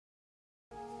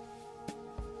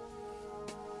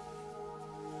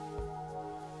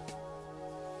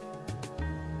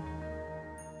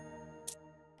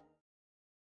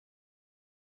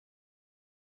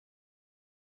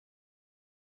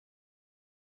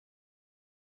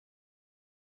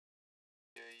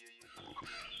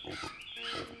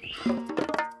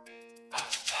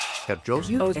Herr Jos,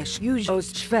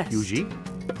 Yuji,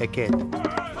 Eked,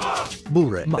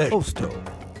 Burek, Osto,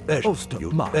 Osto,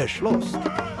 Lost,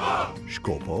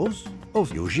 Skopos,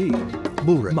 Yuji,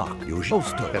 Burek, Yuji,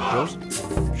 Osto, Herr Jos,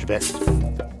 Schwest,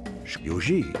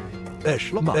 Yuji,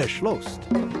 Lost.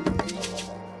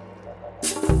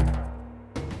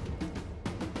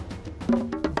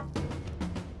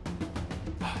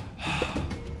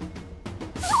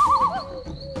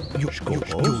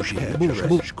 Skopos,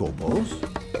 Burek, Skopos.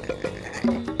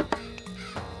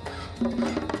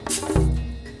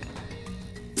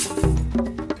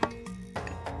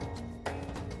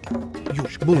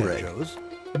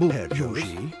 Burek,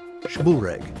 Yuji,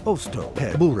 Burek, Osto,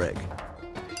 Burek.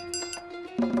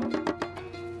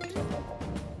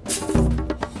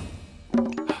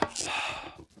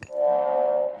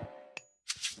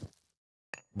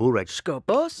 Burek,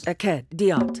 Skopos, Eked,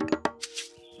 Diot.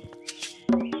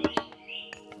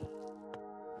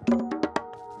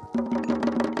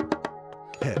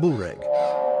 Burek,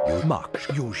 Mak,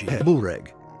 Yuji,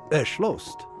 Burek,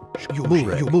 Lost,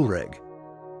 Burek.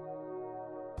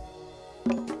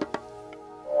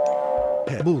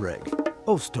 Burek,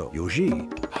 Osto, Yuji.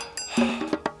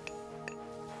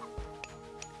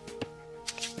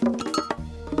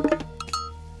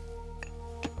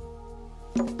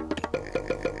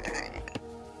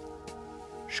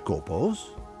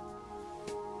 Skopos.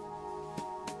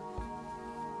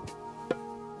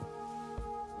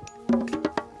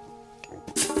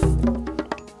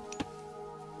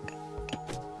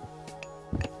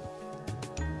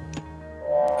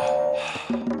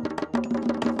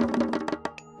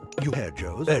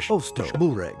 Osto,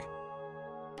 Burek.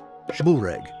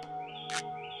 Burek.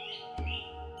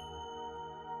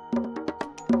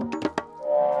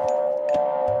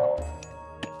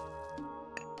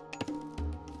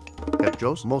 Herr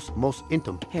Jos, Mos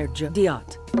Intum, Herr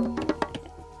Diot.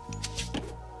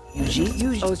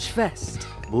 Yuji, Schwest.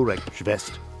 Burek,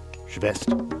 Schwest, Schwest,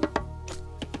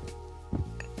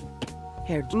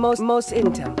 Herr Mos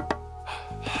Intem.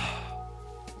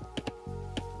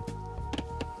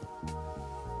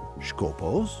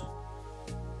 Skopos,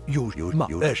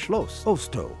 Yuji, Schloss,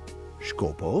 Osto,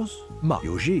 Skopos,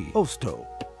 Yuji, Osto.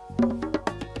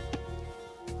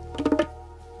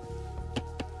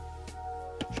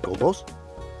 Skopos,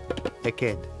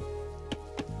 Eked,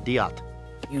 Diat,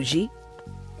 Yuji,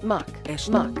 Mak,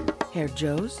 Mak, Herr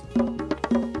Jos.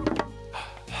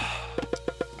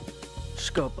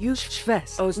 Skop,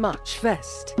 Schwest, Mak,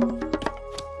 Schwest.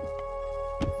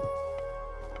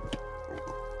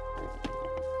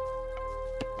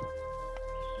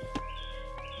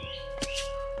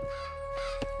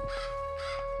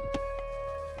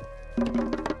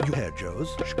 Herr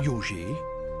Jos, Yuji.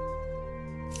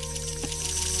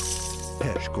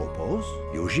 Herr Skopos,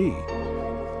 Yuji.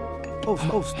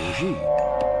 Ost, Yuji.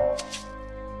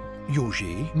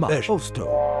 Yuji, Mak, Osto,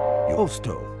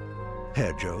 Osto.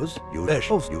 Herr Jos,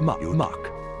 Yuji,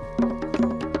 Mak.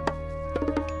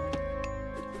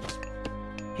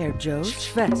 Herr Jos,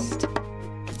 Schwest.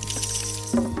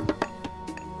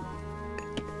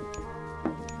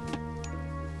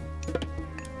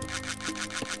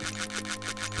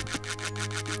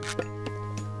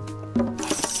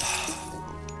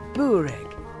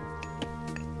 Burek.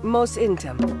 Mos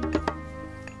Intem.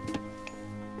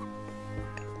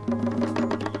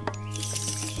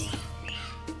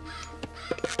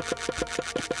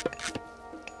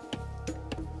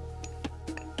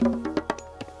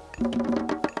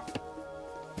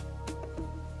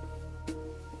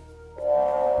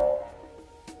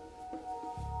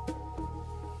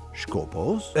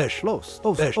 Skopos, Lost,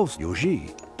 Ost,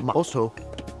 Yuji. Oso,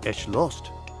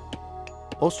 Lost,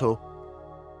 Oso,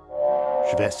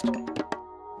 Schwest,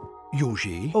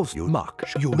 Yuji, Osto, Mak,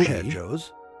 Yuji, Herr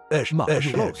Jos,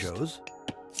 Lost,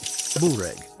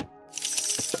 Burek.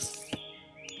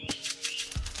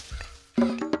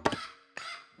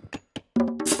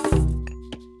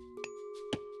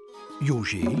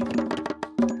 Yuji.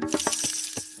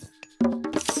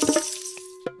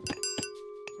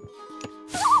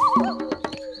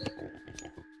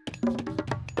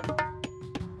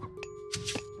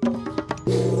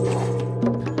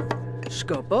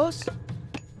 Skopos.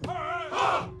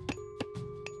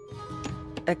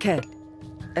 Eked.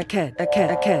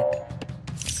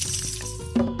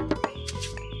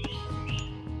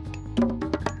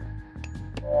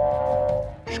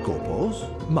 Skopos,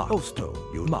 Mak, Osto,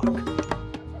 Mak.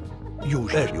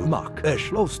 Yuji, Mak,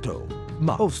 Osto,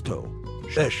 Mak, Osto,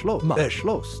 Lost,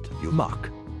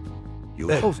 Mak.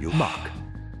 Mak.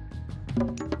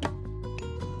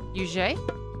 Yuji,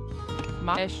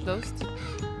 Mak, Lost,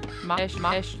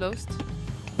 Mak, Lost.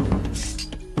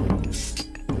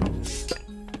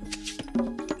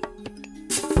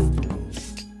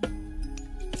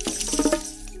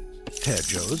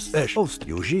 Herjos, Esh, Ost,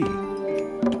 Yuji.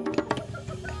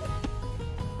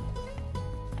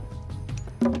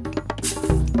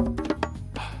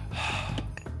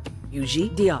 Yuji,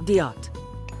 Diat.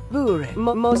 Bure,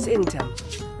 Mos Intem.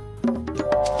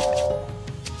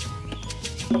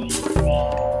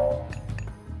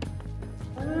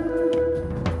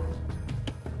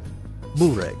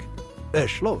 Bureg,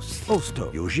 Eshlos,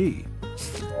 Osto, Yuji.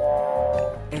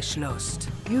 Eschlost.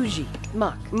 Yuji,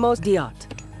 Mak, Mos Diat.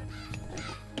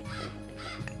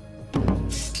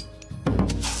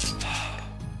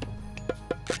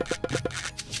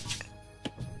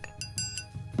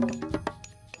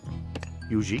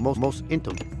 Yuji, mos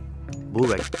intum.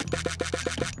 Bureg.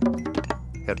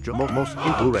 Herjo, mos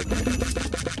in bureg.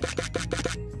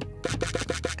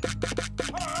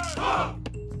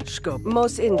 Scope,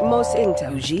 Mos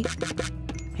Intem. Yuji.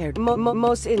 Her,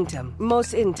 Mos Intem.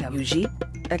 Yuji.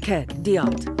 Aked,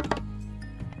 Diat.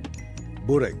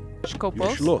 Bureg,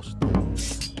 Skopos. Eshlos.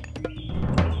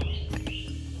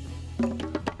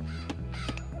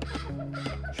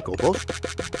 Skopos.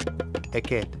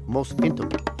 Eked, mos intum.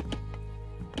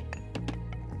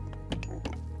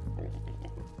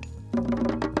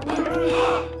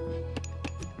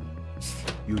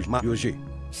 Yujma, Yuji.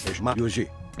 Eshma, Yuji.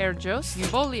 Erjos.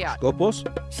 Voliat. Skopos.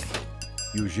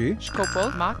 Yuji.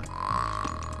 Skopos. Mak.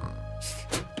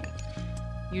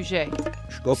 Yuji.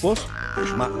 Skopos.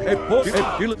 Eshma. Epo,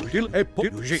 Dil, Epo,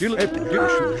 Yuji. Dil,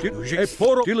 Yuji.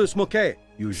 Eporo, Dilis Moke.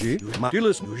 Yuji. Ma,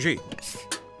 Dilis, Yuji.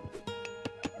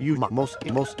 Mos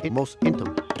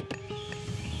intum.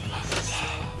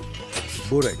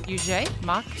 Bureg. Yuji.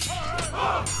 Mak.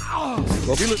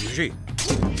 Dilis, Yuji.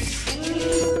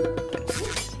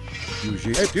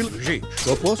 Yuji. Dil, Yuji.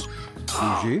 Skopos.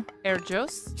 Yuji.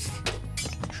 Erjos.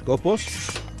 Skopos.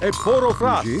 Eporo,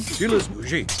 Fras. Dilis,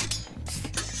 Yuji.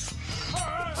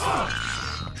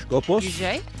 Skopos.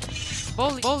 Yuji.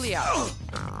 Voliat.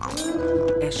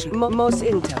 Mos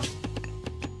Intem.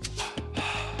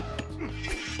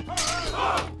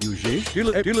 Yuji.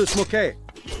 Dilis Moke.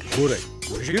 Bureg.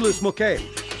 Dilis Moke.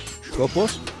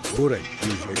 Skopos. Bureg.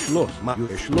 Yuji. Eshlos. Ma,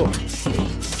 Eshlos.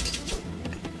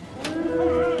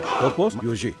 Skopos.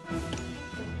 Yuji.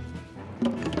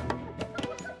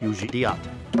 Yuji, diat.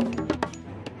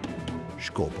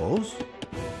 Skopos.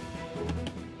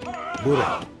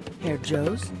 Bureg.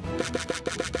 Herjos.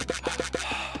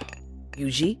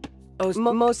 Yuji.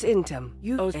 Mos Intem.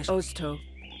 Osto.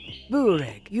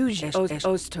 Bureg. Yuji.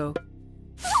 Osto.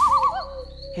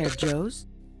 Herjos.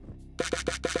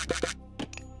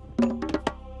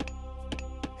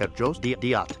 Herjos,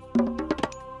 diat.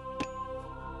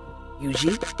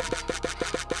 Yuji.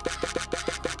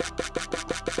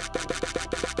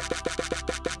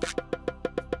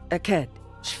 Aked.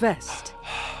 Schwest.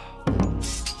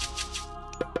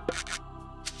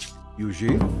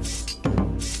 Yuji.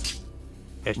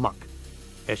 Mak.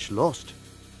 Eschlost.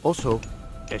 Also,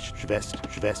 Schwest.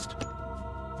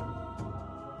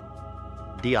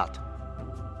 Diat.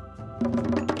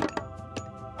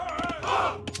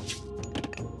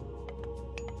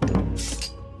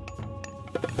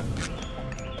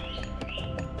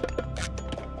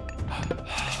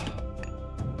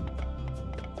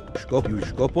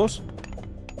 Skopos.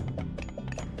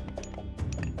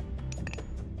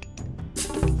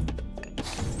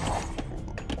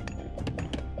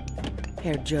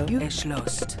 Herjo.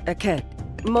 Eschlost. Aked.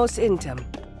 Mos Intem.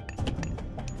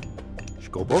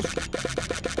 Skopos.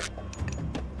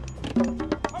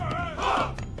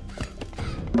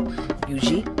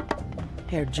 Yuji.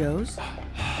 Herjos.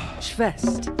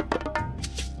 Schwest.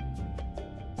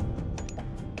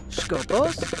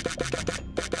 Skopos.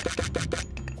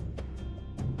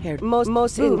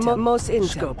 Mos Intem.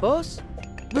 Skopos.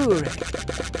 Burek.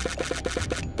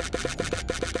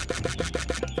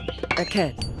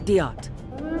 Aked. Diat.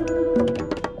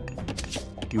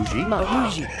 Yuji.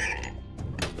 Yuji.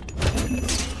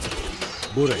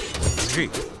 Bureg. Yuji.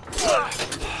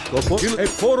 Skopos.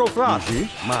 Eporo, Fras. Yuji.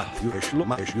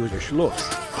 Ma, Eshlos.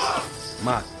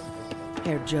 Ma.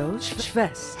 Herjos.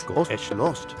 Schwest. Skopos.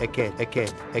 Eschlost.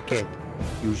 Eked.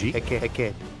 Yuji.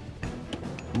 Eked.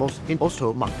 Mos in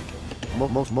also mak.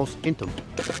 Mos intum.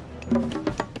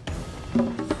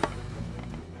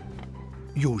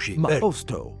 Yuji. Ma,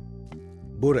 Osto.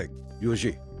 Bureg.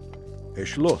 Yuji.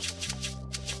 Eshlos.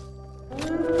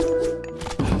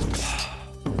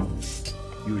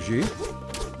 Yuji.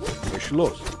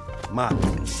 Eshlos. Ma.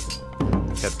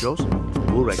 Herjos.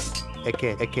 Bureg.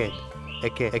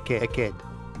 Eked.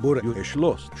 Bureg.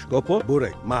 Eshlos. Skopos.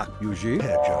 Bureg. Ma. Yuji.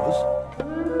 Herjos.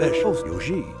 Eshlos.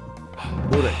 Yuji.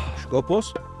 Bureg.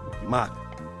 Skopos. Ma.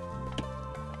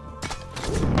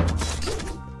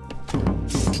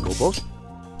 Skopos.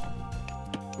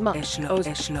 ma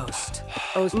Lost.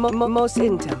 Os mos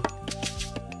intem.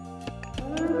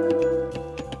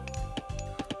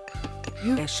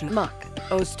 You mak.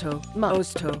 Osto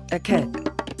aked.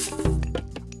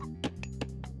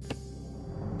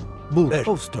 Bure.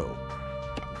 Osto.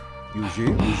 Yuji.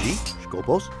 Yuji,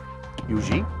 Skopos,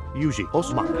 Yuji,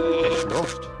 Osmak,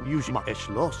 lost, Yuji,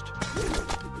 lost.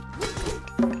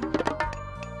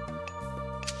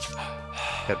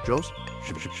 Herjos,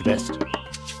 Best.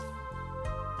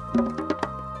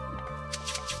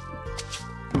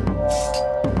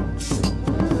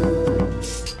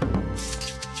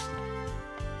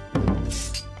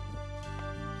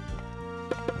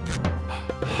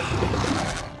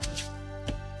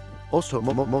 Also,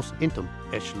 mos intum,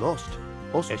 lost,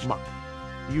 mak,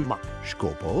 mak,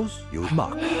 Skopos.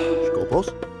 Yumak.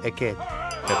 Skopos, eked,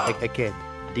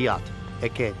 diat,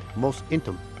 eked, mos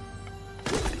intum,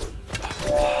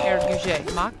 Uje,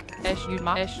 mak,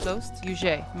 lost,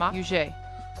 Uje, mak, Uje.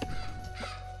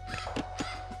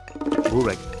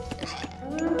 burek,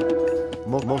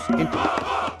 mos intum,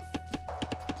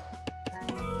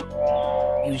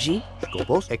 Yuji.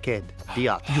 Skopos, eked,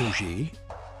 diat, Yuji.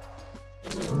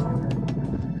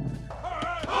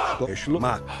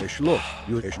 Mak.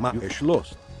 Lost.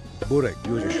 Lost. Burek.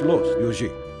 Lost.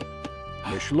 Yuji.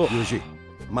 Lost. Yuji.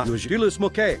 Ma. Yuji. Dilis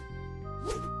moke.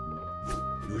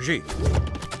 Yuji.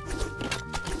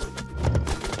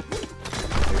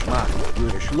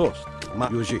 Lost. Ma.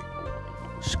 Yuji.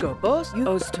 Skopos.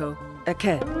 Osto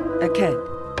aked.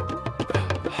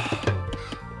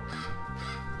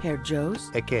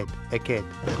 Herjos. eked,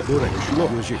 Burek.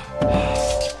 Lost. Yuji.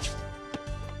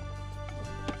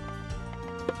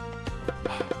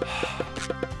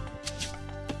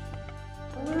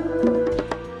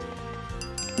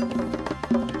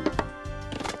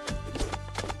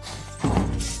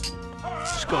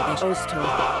 Osto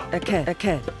aked.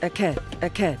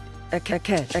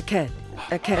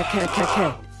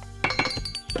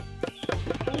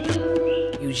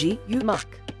 Yuji. Mak.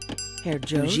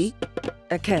 Herjos. Yuji.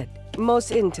 Aked.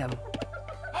 Mos intem.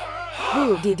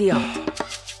 Diat.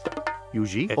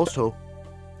 Yuji, also,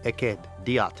 eked,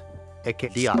 diat,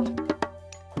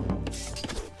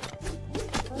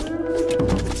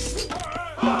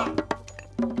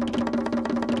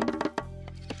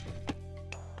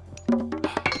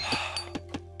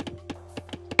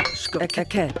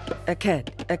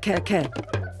 Aked.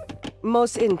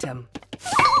 Mos intem.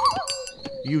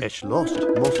 You lost,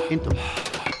 mos intum,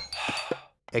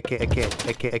 eked,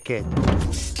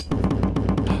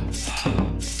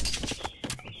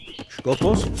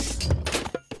 Skopos.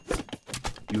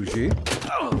 Yuji.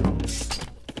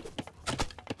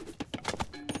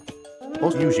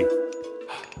 os Yuji,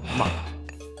 mak,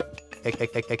 eked,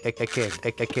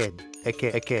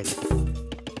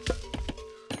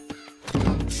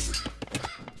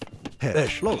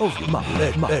 Lost.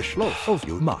 Mak. Lost.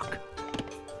 Yumak.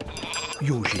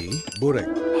 Yuji. Burek.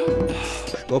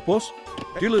 Skopos.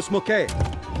 Dilis moke.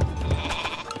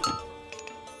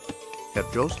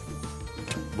 Herjos,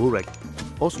 burek,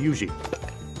 os Yuji,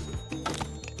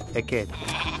 eked,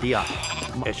 diat,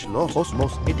 lost,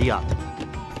 mos idiat,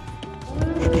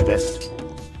 Best.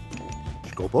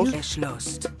 Skopos,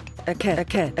 Lost. Aked.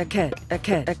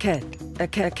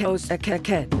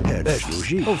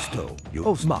 Yuji. Osto.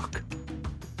 Osmak.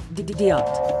 Diat.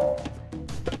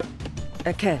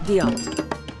 Aked. Diat.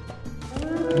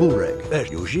 Burek.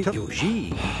 Yuji. Skopos.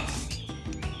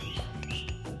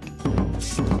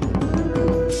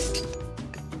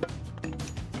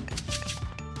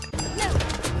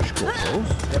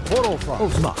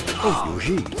 Osmak.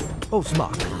 Yuji.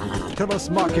 Osmak. Telas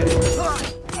market.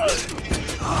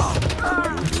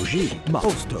 Yuji.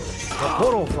 Osto.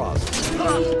 Porofrost.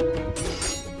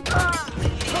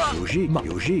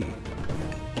 Yuji.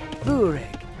 Bureg.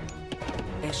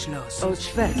 Eschloss.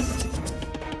 Osfest.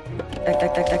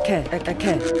 Aked.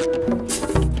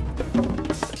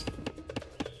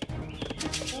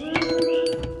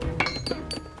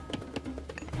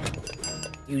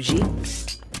 Yuji.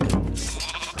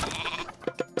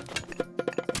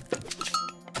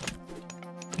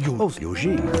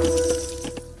 Yuji.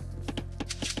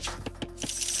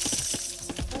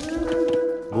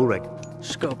 burek,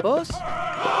 Skopos.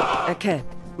 Aked.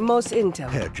 Mos intem.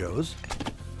 Herjos.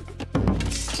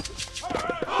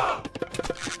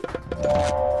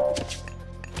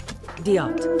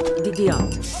 Diat.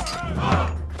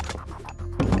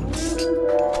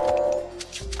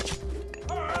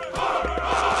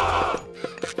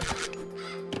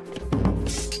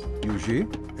 Yuji.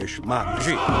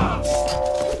 Yuji.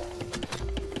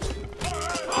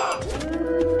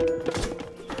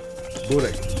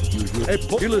 Burek. Yuji.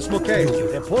 Dilis Mokay.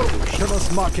 Report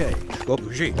Shivas Marke. Skop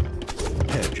G.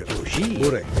 Hedge Uji.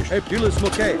 Burek. Dilis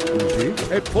Mokay. G.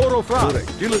 Poro Fras.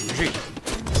 Dilis G.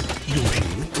 Uji.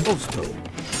 Osto.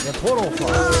 Reporo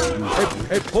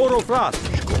Fast. Poro Fras.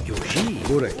 Uji.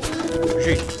 Burek. G.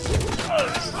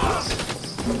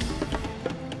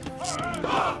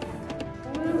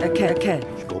 Aked.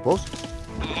 Skopos.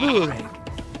 Burek.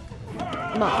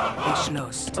 Mak.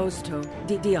 Eshlost. Osto.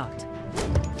 Diot.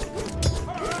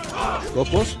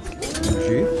 Skopos.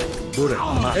 G. Burek.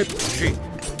 Ma. G.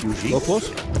 Skopos.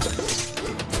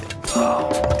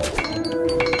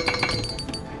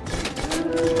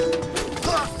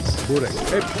 Burek.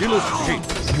 Dilis G.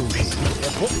 Uji.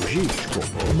 Report Uji.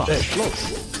 Skopo. Ma. Eshlos.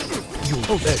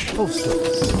 Uji. Osto.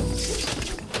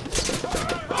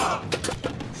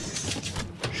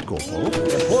 Skopo.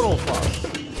 Reporo Fast.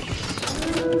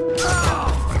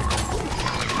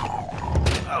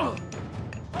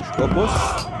 Skopos.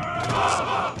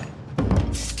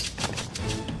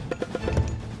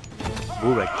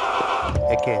 Burek.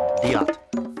 Aked. Diat.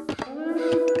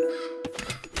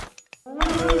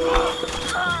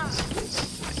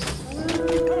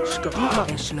 Mak.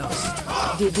 Eshlost.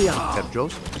 Diot.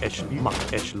 Terjos. Mak.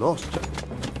 Lost.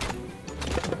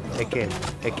 Aked.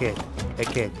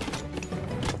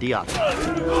 Diat.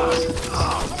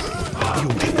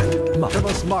 Uji. Ma.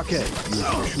 Shivas Marke.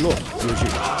 Schloss. Uji.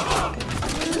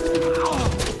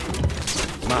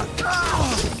 Ma.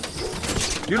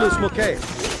 Dilis Mokay.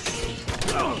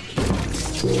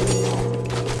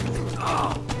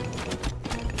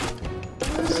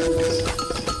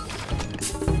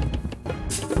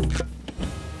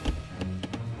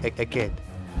 Aked.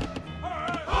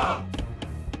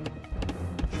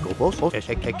 Skopos.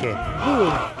 Aked.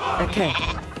 Burek. Aked.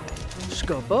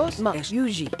 Skopos. Mak.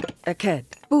 Uji. Aked.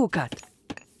 Bukat.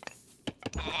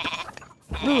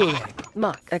 Burek.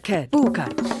 Mak. Aked.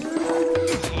 Bukat.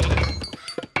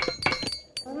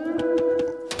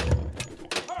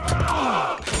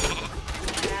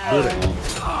 Burek.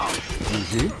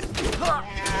 Uji.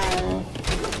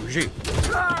 Uji.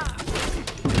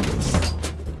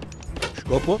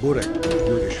 Skopo. Burek.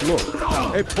 Uji. Schloss.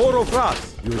 Poro Fras.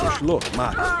 Uji. Schloss.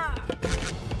 Ma.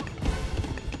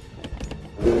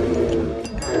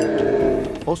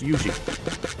 Os Uji.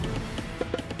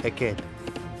 Aked.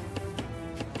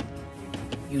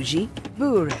 Uji.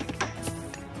 Burek.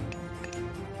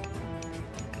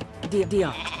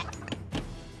 Diot.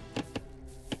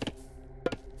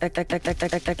 Aked.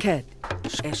 Aked.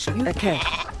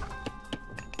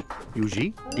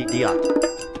 Uji. Diat.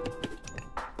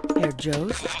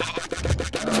 Herjos.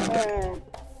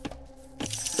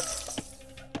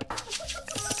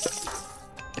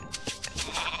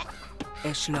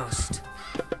 Eshlost.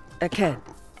 Aked.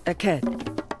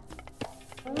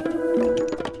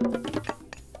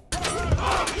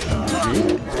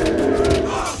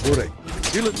 Burek.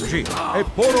 Dilis G.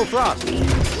 Poro Fras.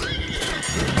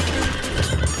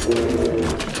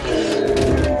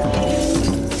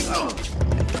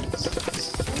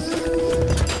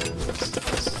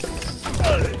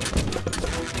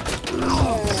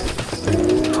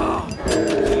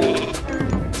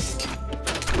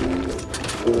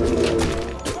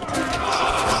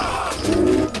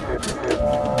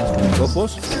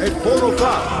 Skopos. Poro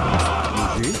Fras.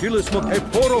 Uji. Dilis Mokay.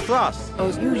 Poro Fras.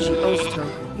 Os Uji. Osto.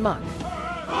 Mak.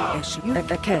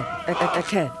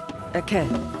 Aked.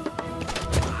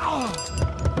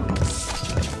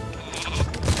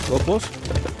 Skopos.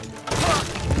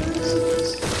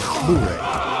 Burek.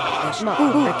 Mak.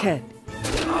 Aked.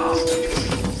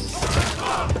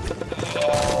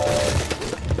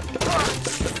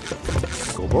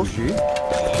 Skopos. Uji.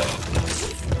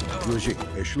 Uji.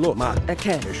 Schloss. Ma.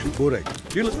 Aked. Burek.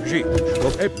 Dilis G.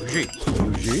 Skop. G.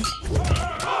 Uji.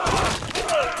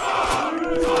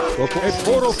 Skop.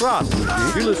 Poro Fras.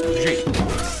 Dilis G.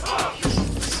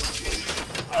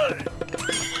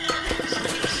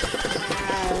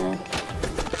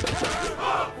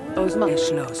 Os Mak.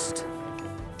 Eshlost.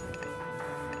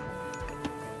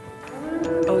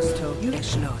 Osto.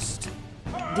 Eshlost.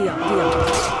 Diot.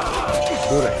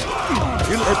 Burek.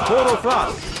 Dilis Poro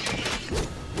Fras.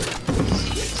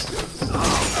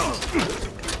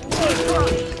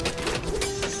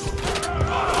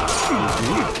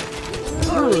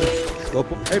 Skop.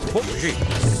 G.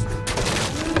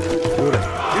 Burek.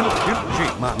 Dilis G.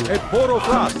 Ma. Poro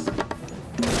Fras.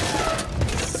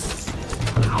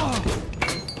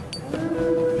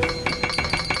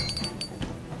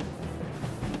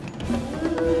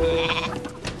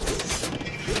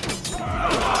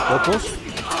 Skopos.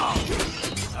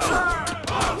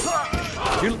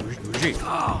 G. G.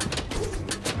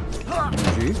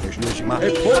 Ma.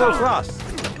 Poro Fras.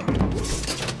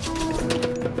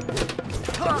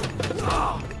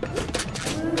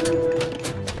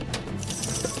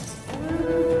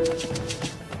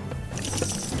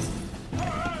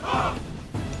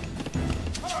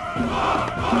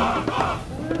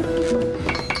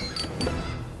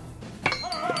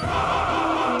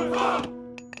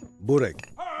 Burek.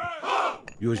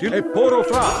 Use a poro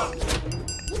fra.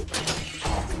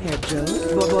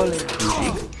 Hedgehogs, Bobole.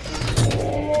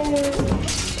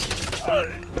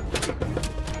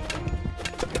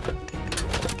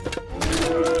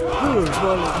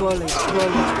 Volley.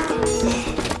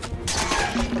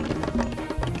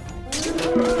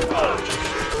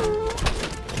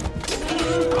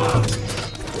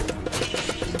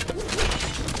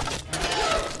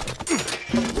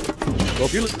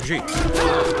 Kopil G.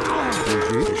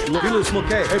 Pil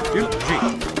smoke. Pil G.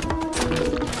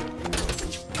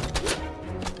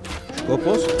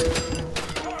 Skopos.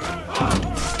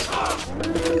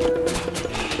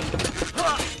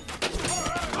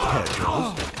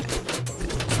 Hedgehogs.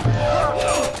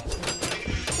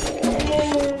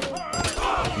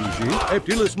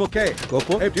 Eptil smoke.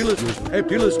 Kopo. Eptil smoke.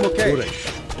 Eptil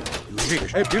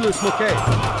smoke.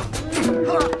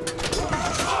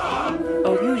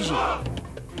 Oh, Yuji.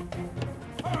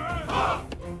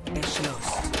 Es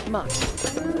lost. Mark.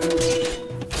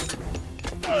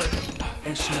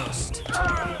 Es lost.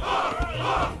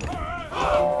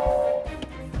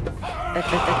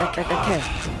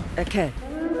 Okay.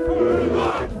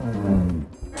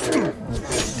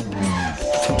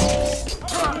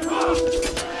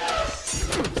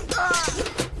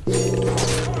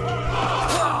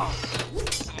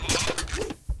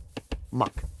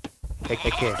 Muck.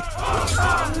 Eke.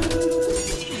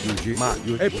 Yuji. Ma.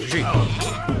 Yuji.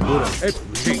 Burek.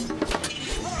 Yuji.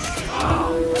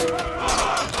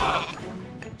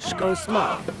 Skos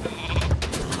Mark.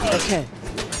 Okay.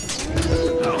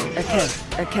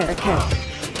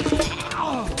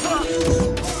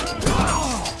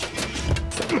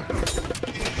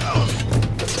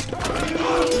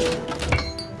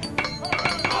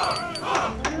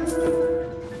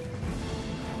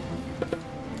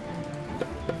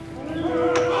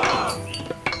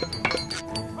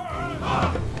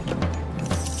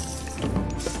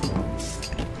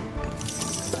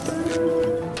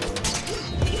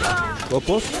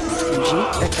 Kopos.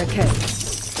 Okay.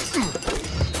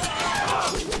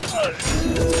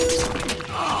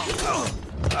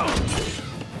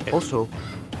 Also,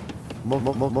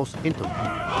 most into.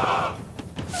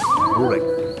 Burek.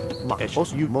 Muck.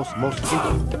 Also, you most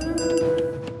into.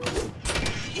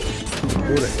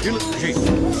 Burek. Pil G.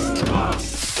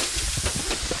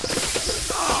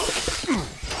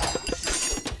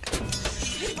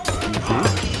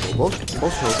 Most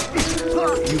also,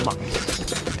 you muck.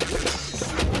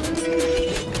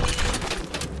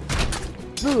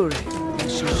 Burek.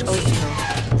 Es lost. Also.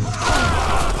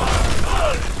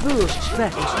 Burek.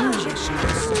 Schwach. Es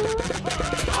lost.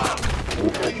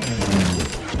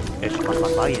 Es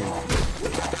Lion.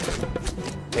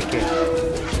 Eke.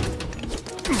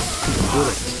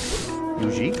 Burek.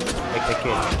 Yuji.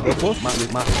 Eke. Kopos. Ma.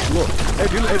 Lo.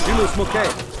 Eptil smoke.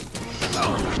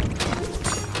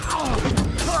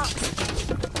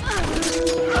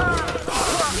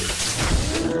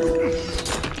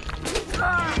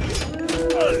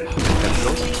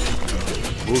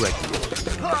 Burek.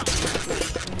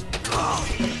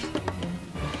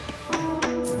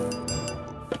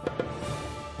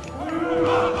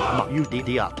 Muck. You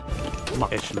did up.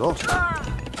 Muck. Es lost.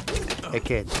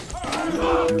 Eke.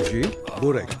 Yuji.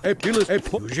 Burek. Eptil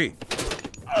Yuji.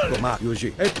 Ma.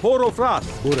 Yuji. Poro fras.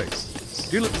 Burek.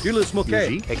 Pil smoke.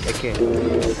 Yuji. Eke.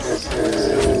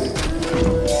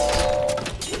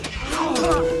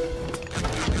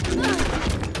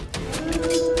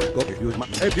 Use my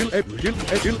epil. Yuji.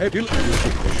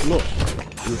 Es lost.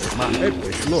 Use my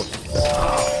es lost.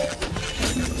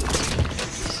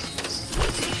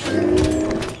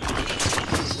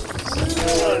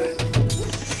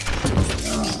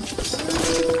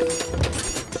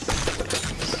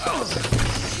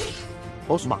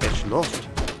 Also, es lost.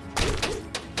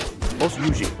 Also,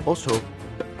 Yuji. Also.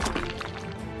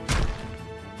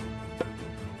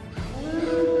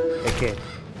 Eke.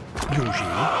 Yuji.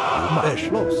 Ma.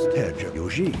 Es lost. Hedge.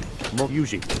 Yuji. Mo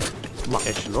Yuji. Ma.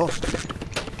 Es lost.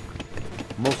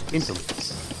 Most into.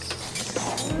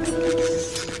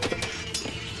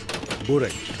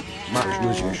 Burek. Ma.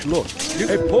 Yuji. Es lost.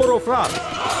 Poro fras.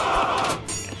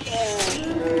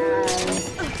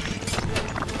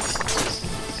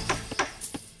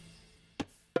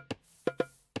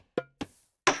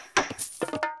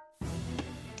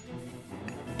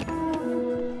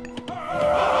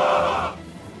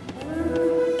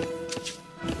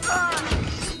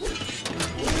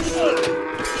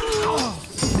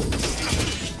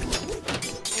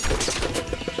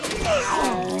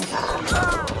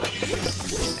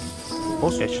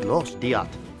 Os es los diat.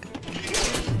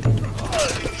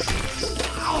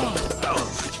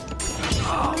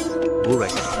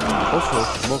 Burek. Also,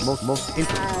 most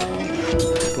intim.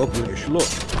 Skopje is los.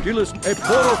 Dilis e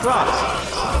poro fras.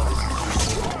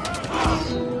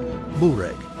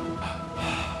 Burek.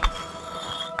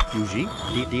 Yuji,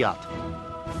 diat.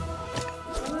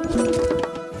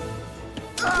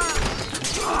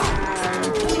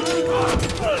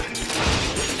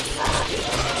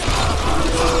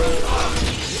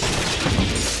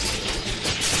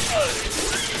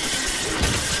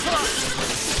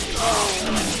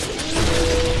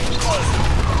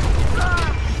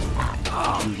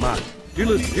 Mat.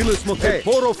 Dilis moke.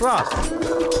 Poro fras.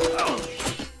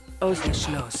 Os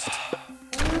geschlossen.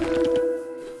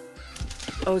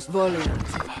 Os Voliant.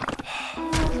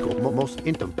 Most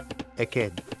intim.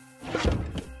 Eked.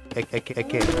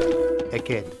 Eked.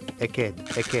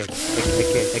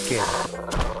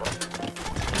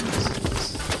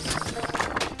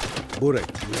 Burek.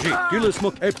 Yuji. Dilis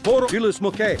moke. Dilis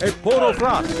moke. E poro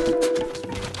fras.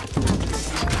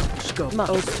 Skop.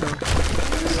 Ostro.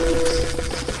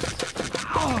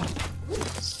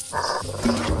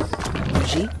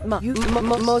 G.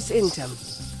 Mos intem.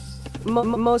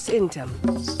 Mos intem.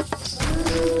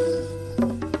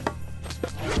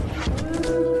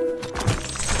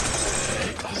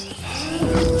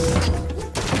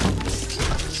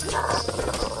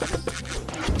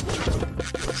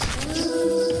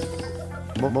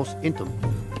 Most intim.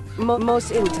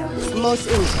 Mos intem. Mos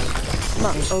intem.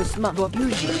 Os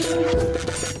Yuji.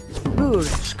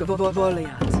 Burek.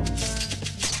 Voliant.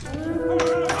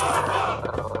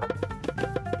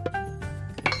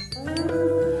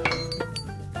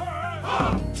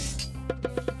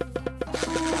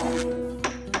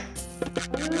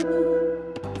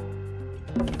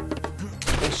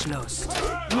 Geschlossen.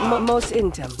 Mos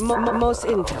intem. Mos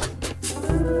intem.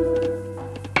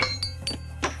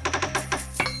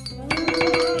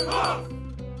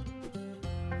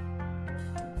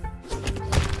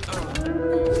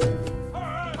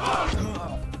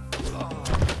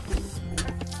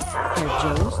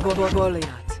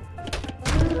 Voliant.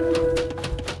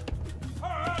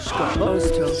 Skop.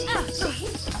 Ostro.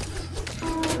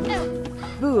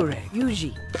 Burek.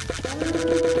 Yuji.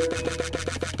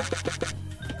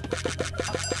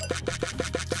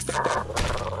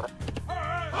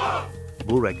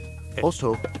 Burek.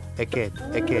 Also, eked.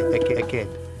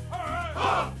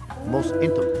 Most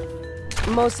intim.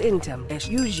 Mos intem. Es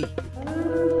Yuji.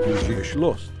 Yuji is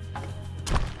los.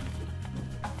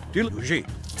 Yuji.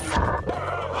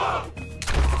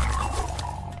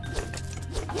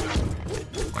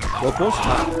 Skopos.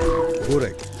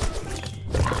 Burek.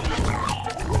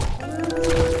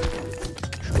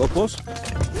 Skopos.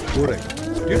 Burek.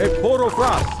 E poro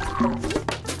fras.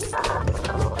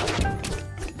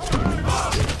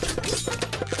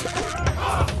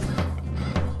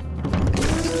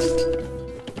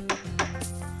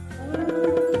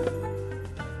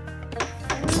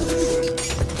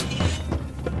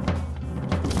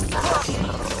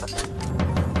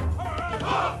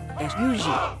 Es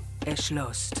Yuji. Es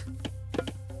lost.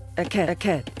 Aked.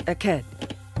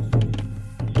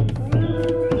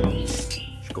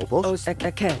 Skopos. Os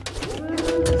aked.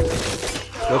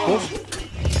 Skopos.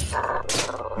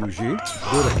 Yuji.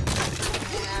 Burek.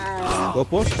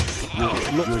 Skopos.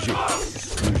 Yuji.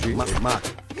 Yuji. Mat.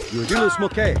 Dilis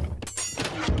moke.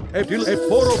 E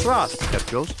poro fras.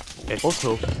 Epjos.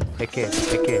 Also, eked.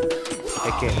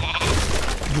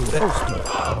 Ostro.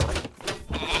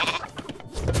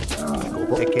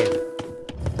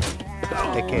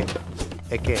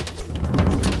 Eked.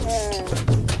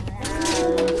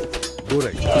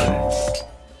 Burek.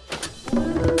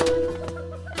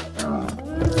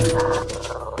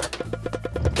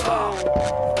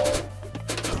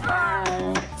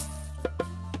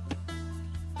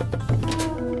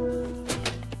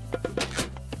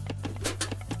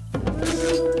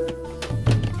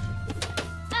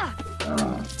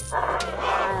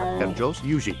 Epjos.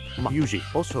 Yuji.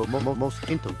 Also, most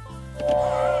intim.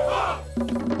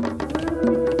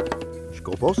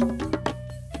 Skopos.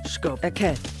 Skop.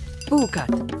 Aked. Bukat.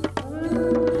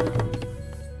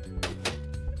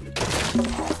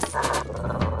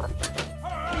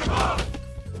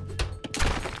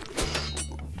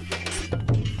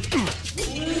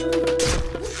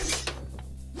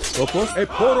 Skopos. E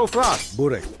poro fras.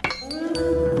 Burek.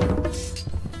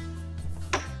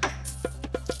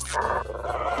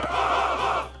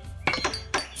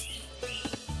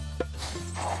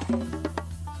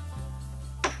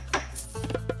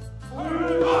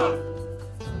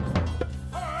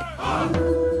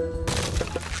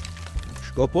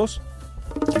 Skopos.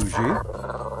 Yuji.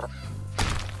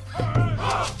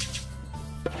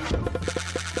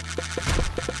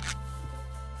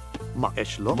 Ma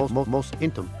eshlo mos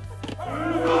intum.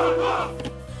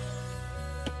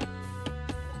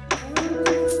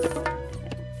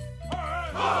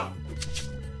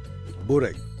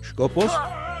 Burek. Skopos.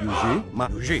 Yuji. Ma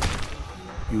Yuji.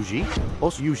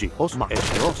 Yuji. Os ma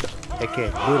eshlos.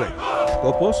 Eke. Burek.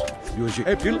 Skopos. Yuji.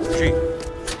 Epil. Yuji.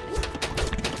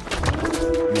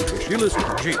 Yuji. Shilis.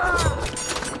 Yuji.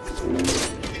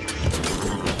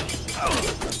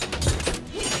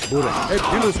 Burek.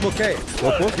 Epilis moke.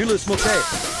 Skopos. Pilis moke.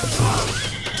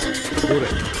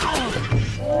 Burek.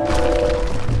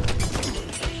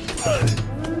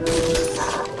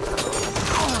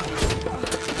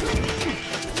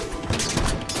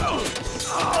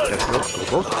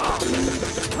 Skopos.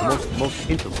 Mos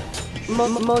intum.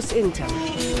 Mos intum.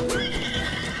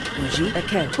 Yuji.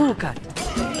 Eke. Bukat.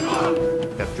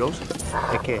 Perjos.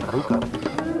 Eke. Bukat.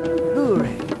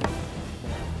 Bure.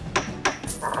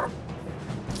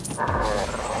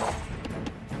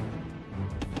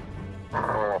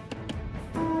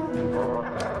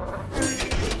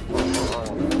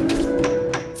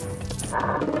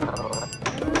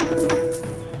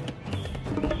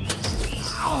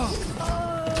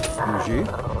 Yuji.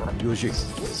 Yuji.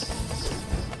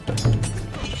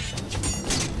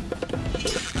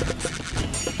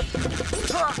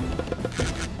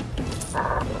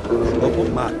 Skopo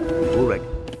mat. Burek.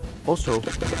 Also.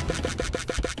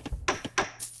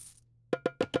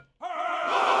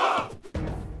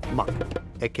 Mak.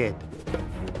 Eked.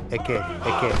 Eked.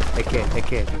 Eked. Eked.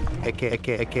 Eked. Eked.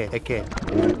 Eked. Eked. Eked.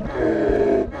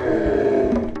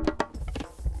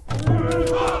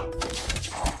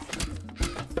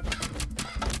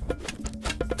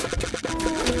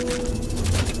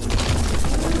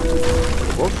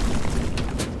 Skopos.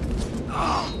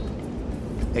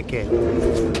 Eked.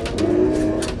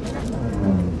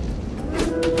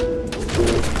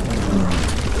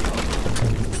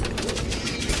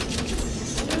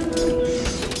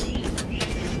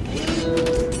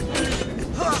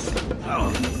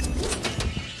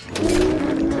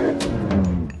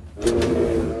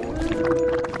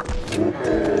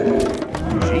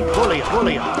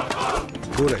 Volia.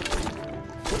 Burek.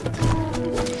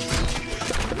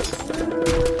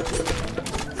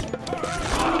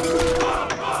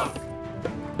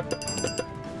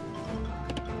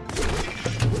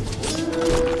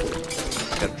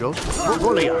 Perjos.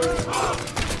 Volia.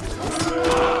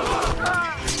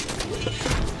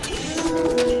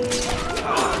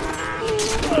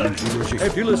 Yuji.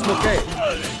 Epilis moke.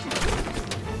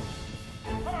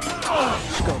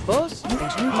 Skopos.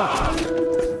 Esma.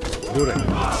 Burek.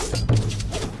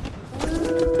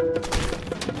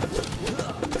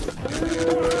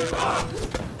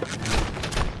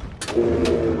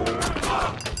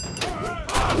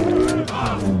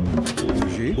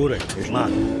 Yuji. Burek. Esma.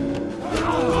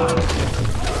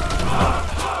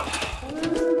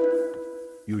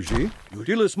 Yuji.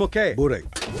 Utilis moke. Burek.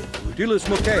 Utilis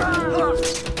moke.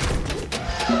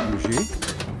 Yuji.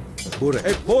 Burek.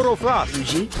 E poro fras.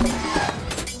 Yuji.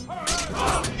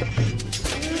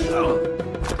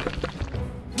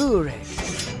 Bure.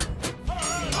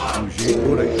 Yuji.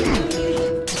 Burek.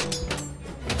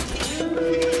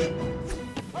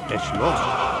 Eshlos.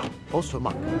 Also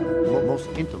mak. Mos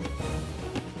intum.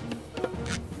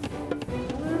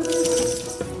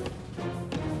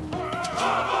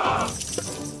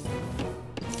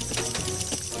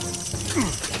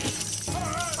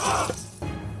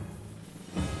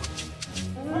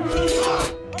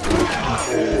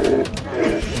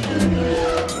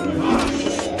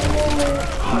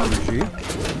 Yuji.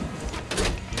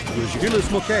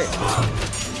 Yuji. Moke.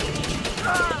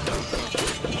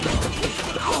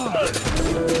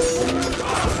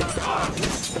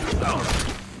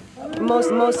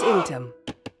 Mos intum.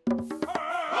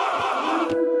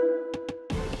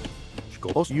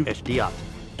 Skopos es diat.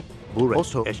 Bure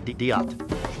also es diat.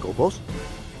 Skopos.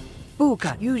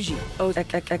 Buka. Yuji. O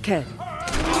eke.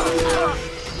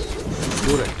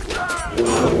 Burek.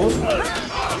 Skopos.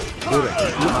 Burek.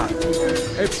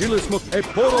 Epilis moke.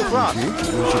 Poro fras.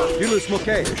 Epilis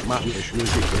moke. Esma.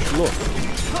 Yuji. Eslo.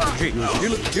 Yuji.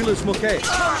 Epilis moke.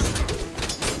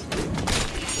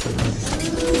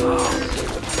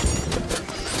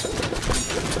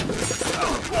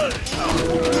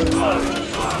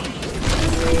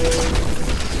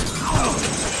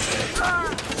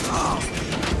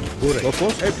 Burek.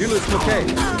 Skopos. Epilis moke.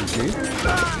 Yuji.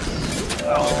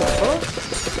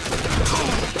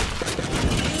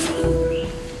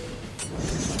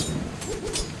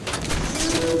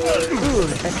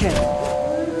 Eke.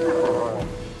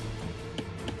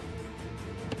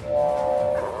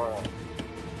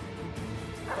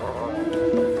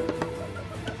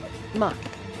 Ma.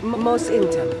 Most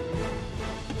intem.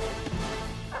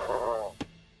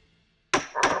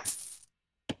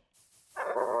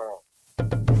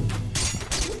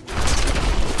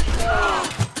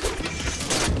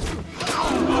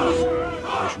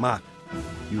 Mak.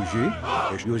 Yuji.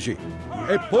 Yuji.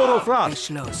 Porofras.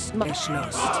 Schloss.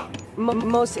 Schloss.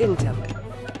 Most intem.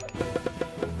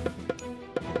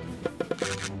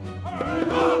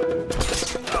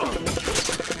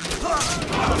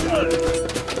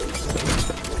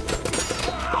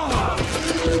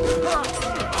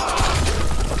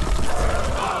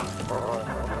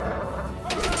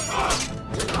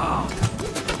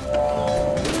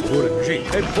 Urgi.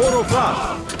 Porofras.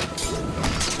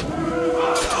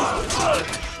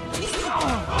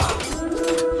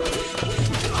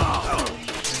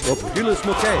 Gilles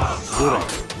Moquet. Burek.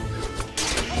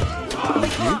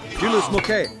 Gilles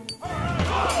Moquet.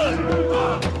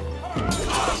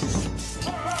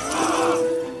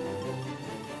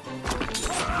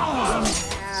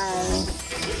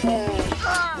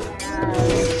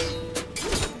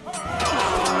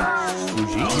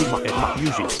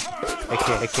 Yuji.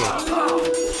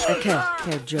 Eke.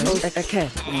 Joe. Eke.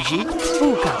 Yuji.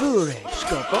 Buka. Bure.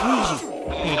 Scopo. Yuji.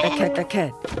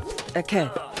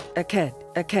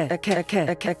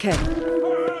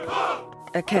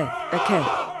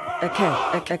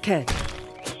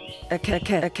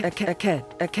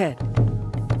 Eke.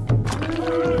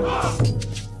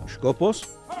 Skopos.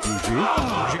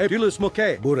 Yuji. Gilles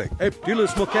Moquet. Burek.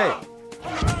 Gilles Moquet.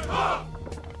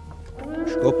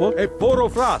 Skopos.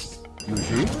 Porofras.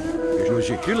 Yuji.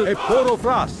 Gilles.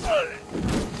 Porofras.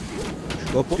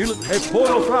 Skopos. Gilles.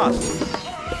 Porofras.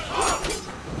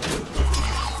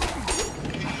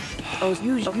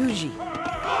 Yuji.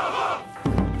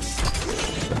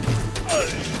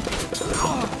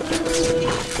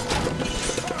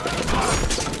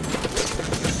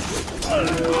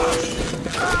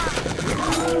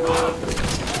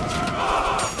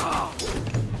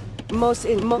 Most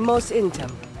intem.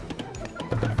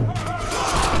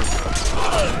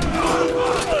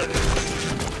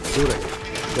 Burek.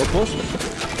 Skopos.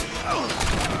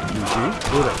 Yuji.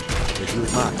 Burek.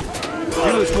 Mak.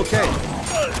 Gilles Moquet.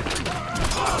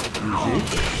 Yuji.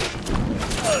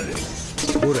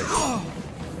 Burek.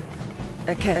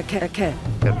 Eke.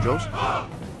 Herjos.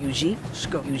 Yuji.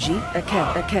 Sco. Yuji.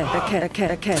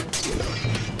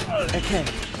 Eke.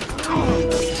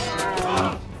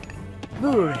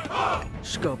 Bure.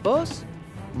 Scopos.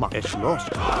 Ma Schloss.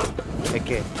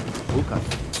 Eke. Buka.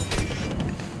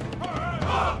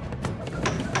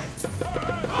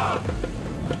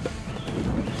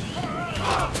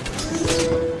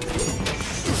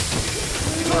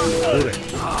 Burek.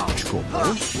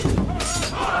 Skopos.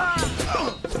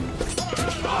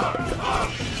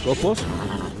 Skopos.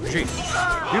 Yuji.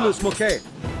 Gilles Moquet.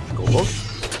 Skopos.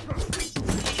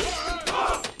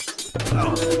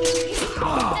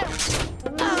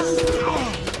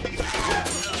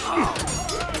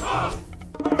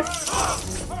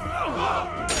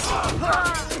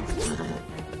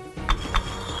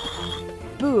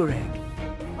 Burek.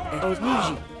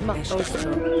 Yuji.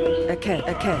 Ostro. Eke.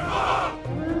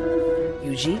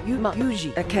 Yuji. Yuji.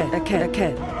 Eke.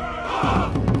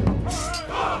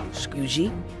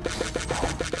 Yuji.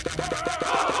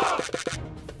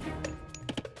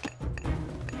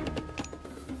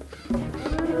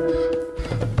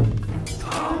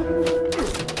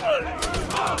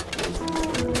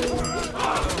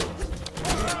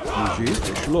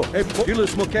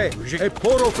 Gilles Moquet.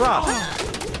 Porofras.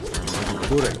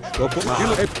 Burek. Skopos.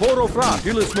 Porofras.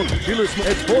 Gilles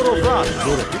Moquet. Porofras.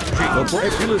 Burek.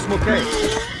 Gilles Moquet.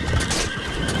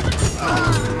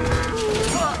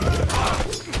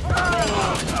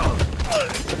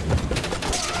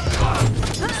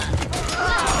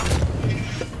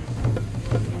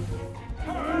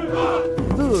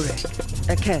 Burek.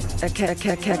 Eke. Ostro.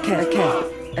 Eke.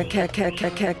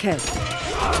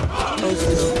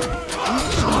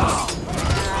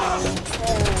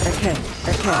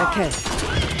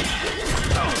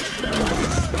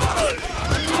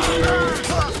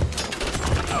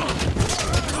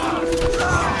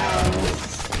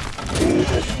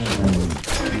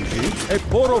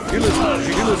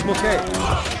 Gilles Moquet.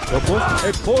 Skopos.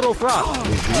 Porofras.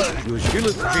 Yuji.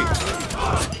 Gilles.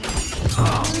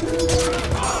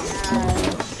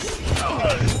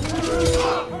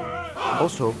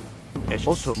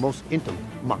 Also most intem.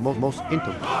 Ma most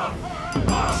intem.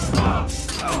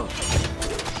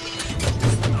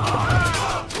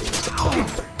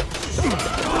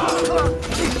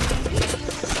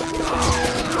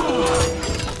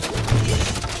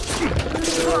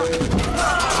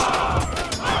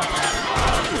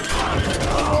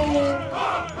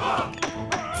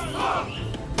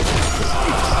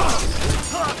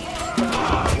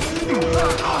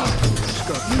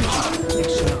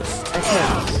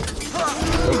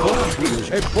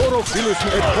 poro filus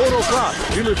e poro class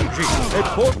filus G e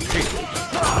por G.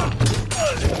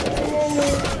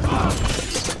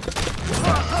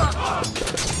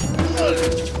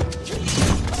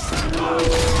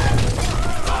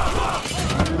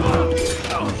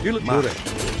 Filus Mare.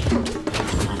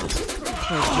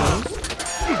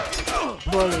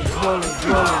 Volley.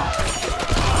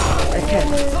 Okay.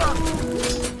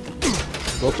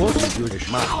 Topos Judish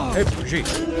Ma e G.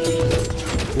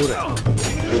 Pure.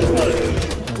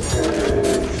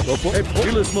 Topo e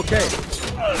filus Moke.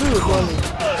 Volley.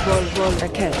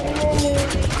 Okay.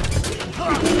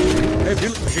 E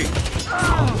filus G.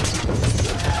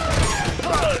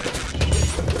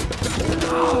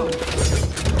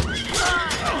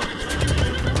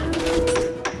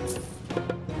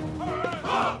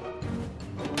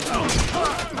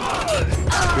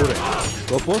 Pure.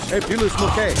 Topos e filus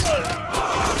Moke.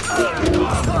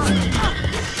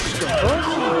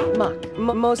 Mark.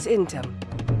 Mos intem.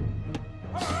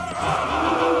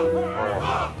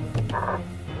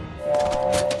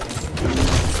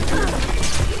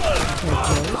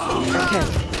 Okay.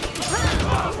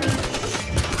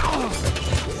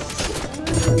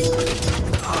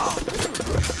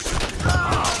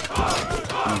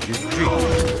 G.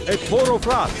 E poro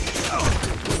frat.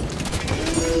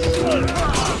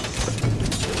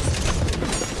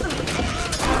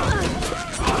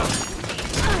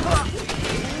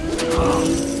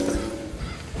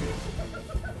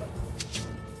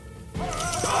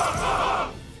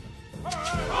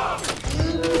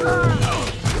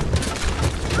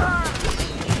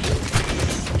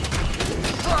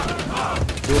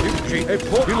 G. E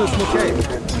poro filus Moke.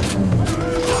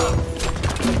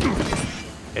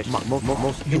 Et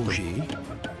mos Yuji.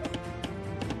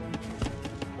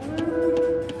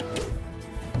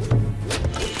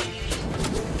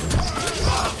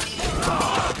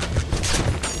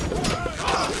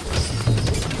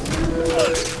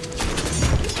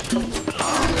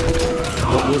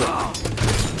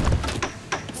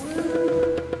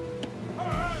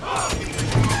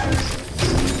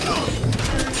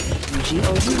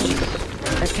 Yuji.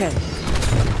 Okay.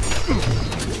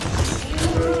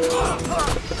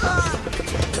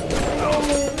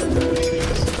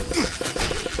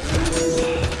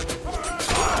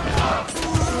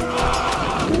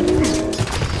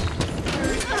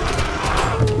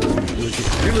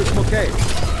 Filus Moke.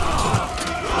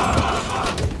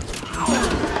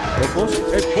 Topos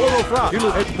e poro frat.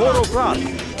 Filus e poro frat.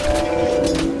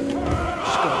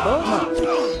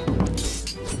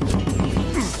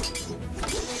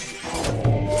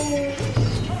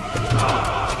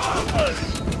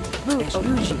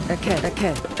 Yuji. Okay.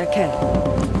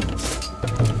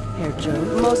 Here,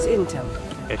 Joe. Mos intem.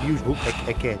 et use book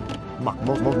eket.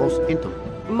 Mos intum.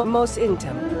 Mos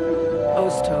intem.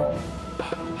 Osto.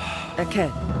 Okay.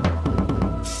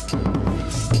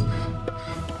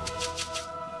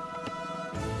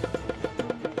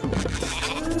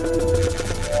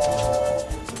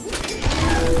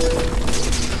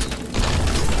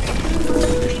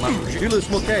 Filus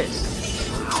Moke.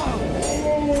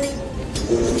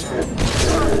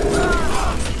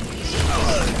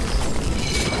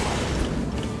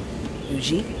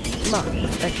 Yuji. Mark.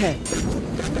 Okay.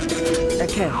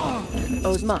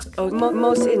 Os mark.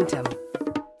 Mos intem.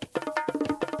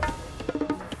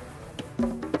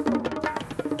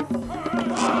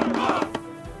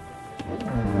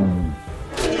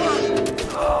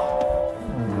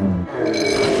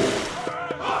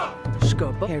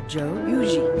 Scopo. Here, Joe.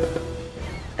 Yuji.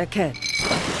 Okay.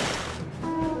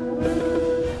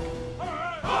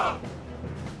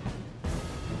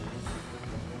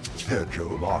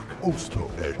 Hedjo Lock Osto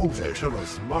et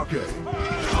Oceanus Marke.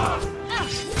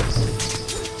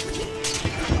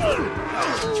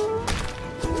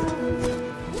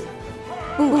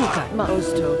 Uka. Ma.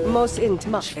 Osto. Mos int.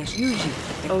 Ma. Es Yuji.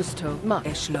 Osto. Ma.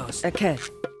 Es los. Okay.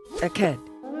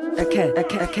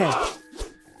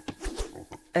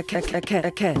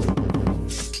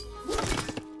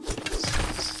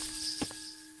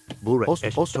 Bure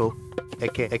oso.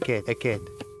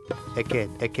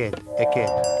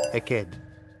 Eket.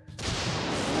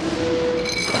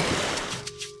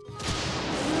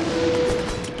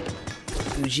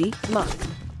 Yuji. Ma.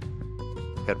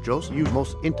 Herjos use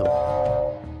mos intum.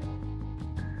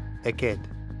 Eket.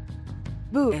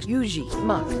 Bu. Es Yuji.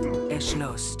 Ma. Es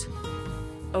lost.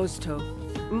 Osto.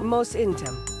 Mos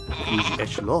intem. Use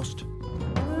es lost.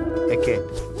 Eket.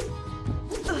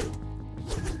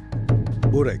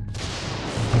 Burek.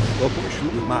 Topo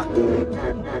shoot Mark.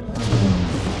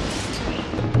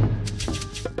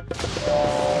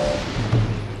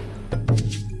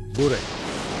 Burek.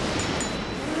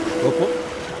 Topo.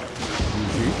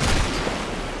 Yuji.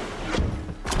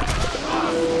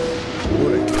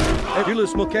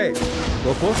 Epilis Moke.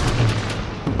 Skopos.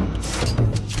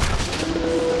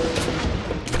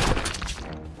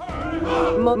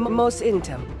 Mos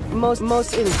intem. Mos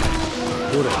intem.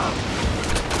 Burek.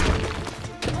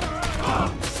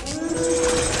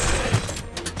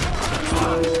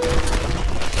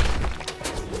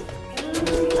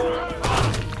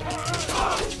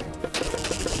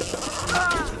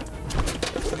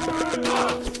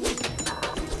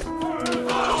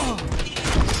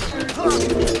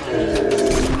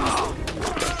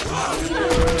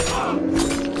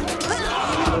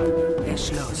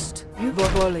 Geschlost.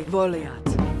 Voliat.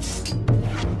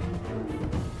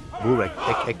 Burek,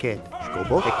 eket.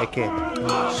 Skopo, eket.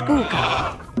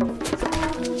 Skuka.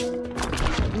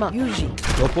 Ma. Yuji.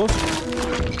 Skopos.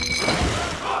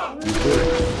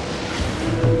 Burek.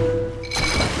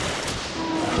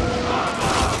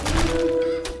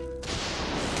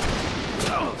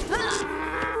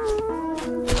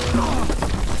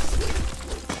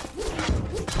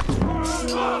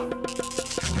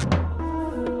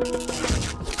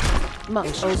 Ma.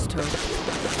 Osto.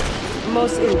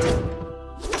 Mos intem.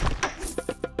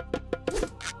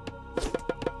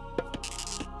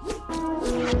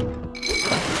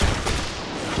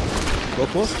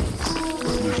 Skopos.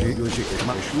 Yuji.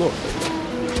 Ma. Eschloss.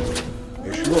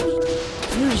 Eschloss.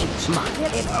 Yuji. Ma.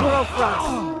 ElProfras.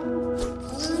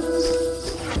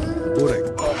 Burek.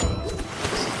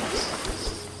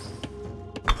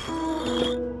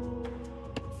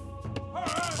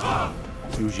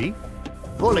 Yuji.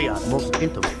 Voliat, mos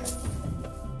intum.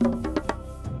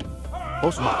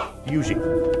 Osma, Yuji.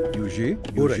 Yuji.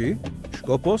 Burek.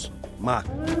 Skopos. Ma.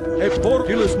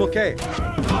 Epilis Moke.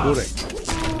 Burek.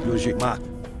 Yuji. Ma.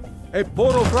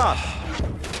 Eporofras.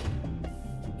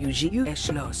 Yuji.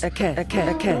 Geschlost. Eke.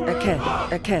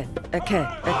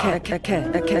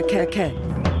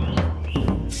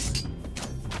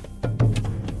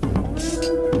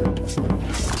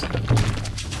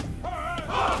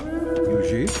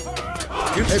 Yuji.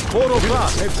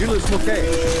 Eporofras. Epilis Moke.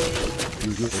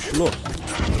 Yuji. Eschloss.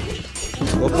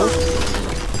 Skopos.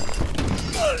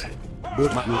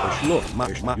 Burek. Eschloss. Ma.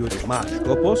 Yuji. Ma.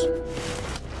 Skopos.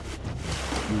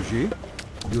 Yuji.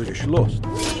 Yuji. Eschloss.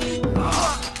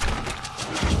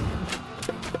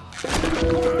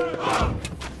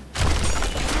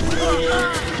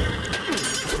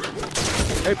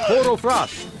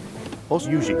 Eporofras. Os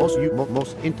Yuji. Os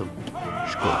mos intum.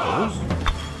 Skopos.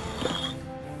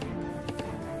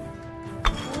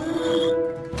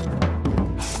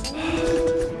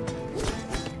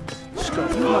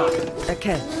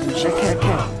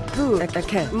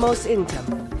 Eke. Mos intem.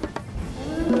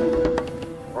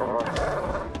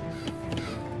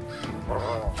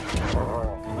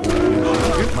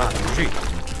 Ma. Yuji.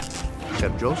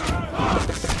 Terjos.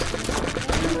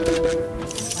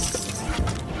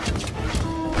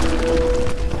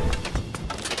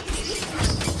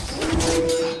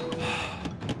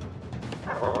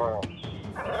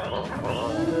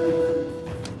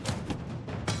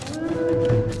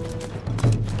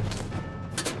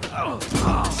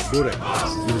 Burek.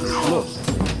 Yuji. Eschloss.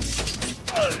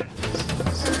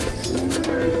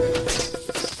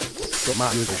 Ma.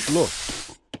 Yuji. Eschloss.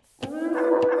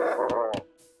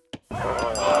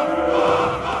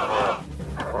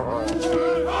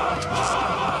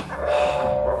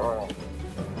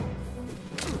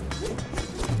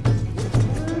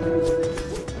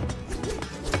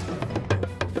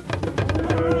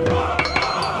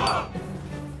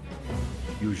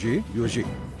 Yuji.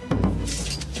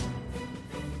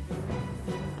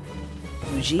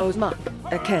 Yuji. Osma.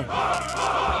 Eke.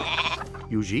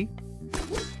 Yuji.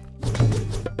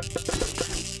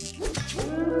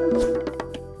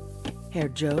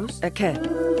 Herjos. Eke.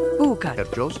 Bukat.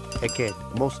 Terjos, eket.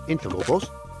 Mos intum.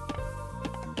 Skopos.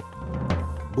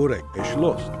 Burek.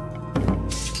 Eschloss.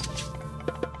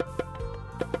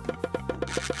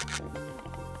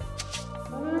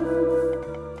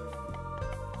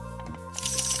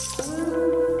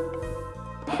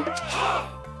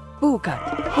 Bukat.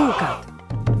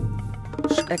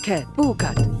 Eke.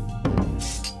 Bukat.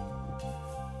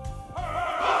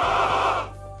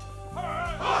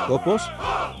 Skopos.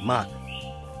 Ma.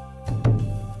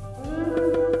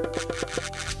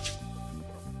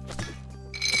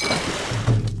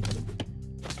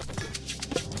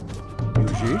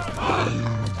 Yuji.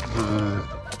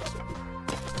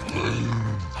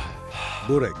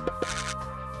 Burek.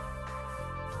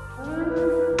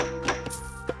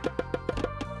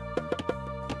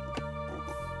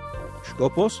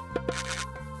 Skopos.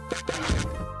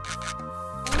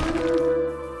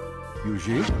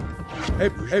 Yuji.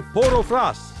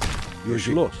 Eporofras. Yuji.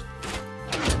 Eschloss.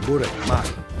 Burek. Ma.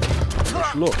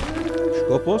 Eschloss.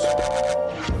 Skopos.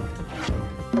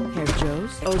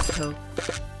 Jos, Osto.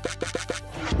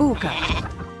 Buka.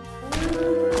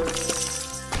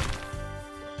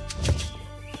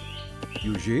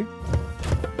 Yuji.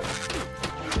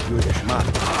 Yushma.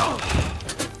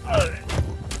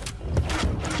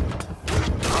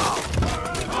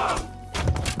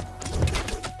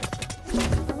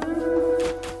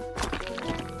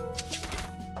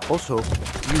 Also,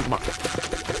 use my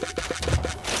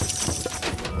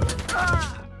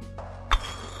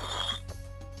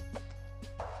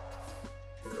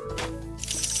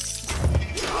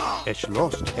It's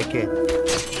lost again.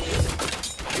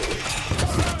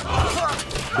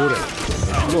 Bure.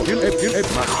 No,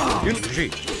 G.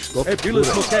 Go Epilis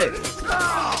Moke.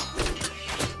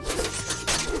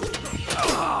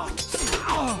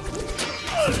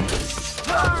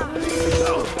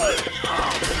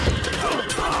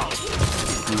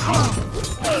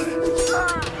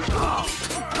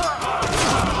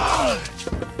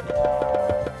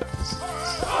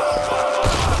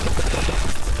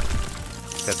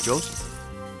 Jos,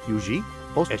 Yuji,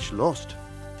 it's lost.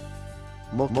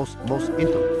 Most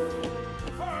into.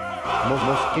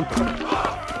 Most into.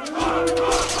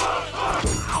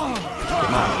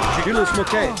 Epilis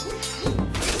Moke.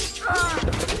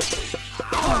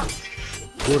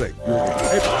 Bure.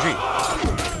 FG.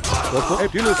 Go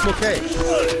Epilis Moke.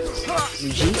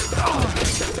 Yuji.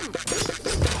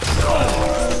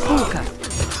 Buka.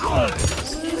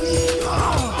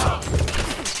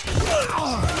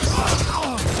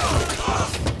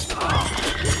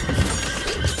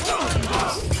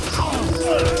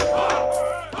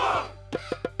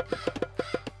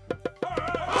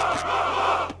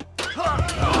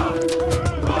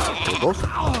 Boss,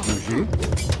 Yuji.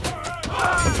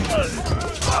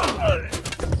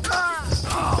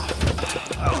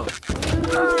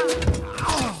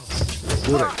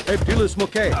 Bure. Epilis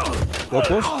Moke.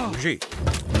 Kopos. G.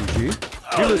 Yuji.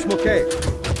 Epilis Moke.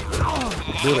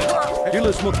 Bure.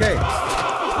 Epilis Moke.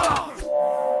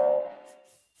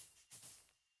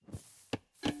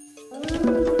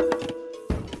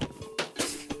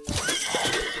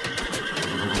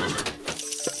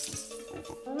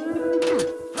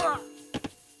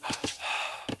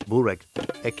 Burek,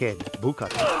 Eken,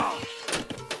 Bukat.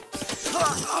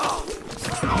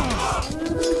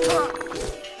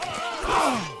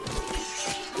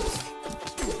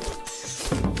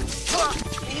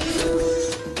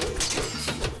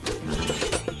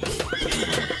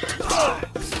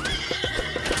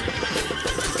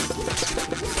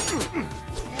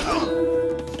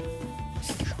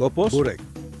 Kopos. Burek.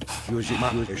 Yuji.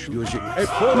 Yuji.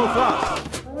 Eporofas.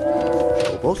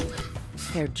 Boss,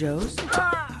 Herr Jos.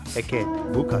 Eken,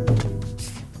 Bukat.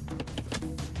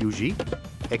 Yuji,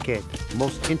 Eken,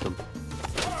 most intim.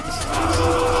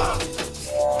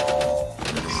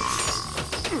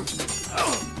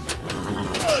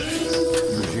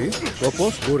 Yuji.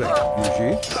 Kopos. Burek. Yuji.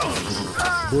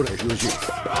 Burek. Yuji.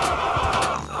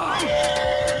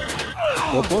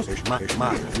 Kopos. Eşma.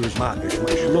 Yuzma.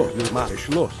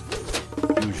 Eşlos.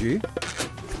 Yuji.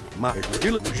 Ma.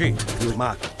 Yuji.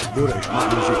 Yuzma. Burek. Eşma.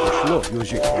 Yuji. Eşlos.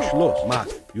 Yuji. Eşlos. Ma.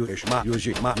 Eşma.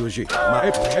 Yuji. Ma. Yuji. Ma.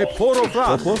 Eporofras.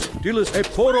 Kopos. Dilis.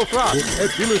 Eporofras.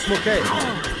 Dilis Moke.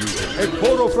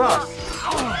 Eporofras.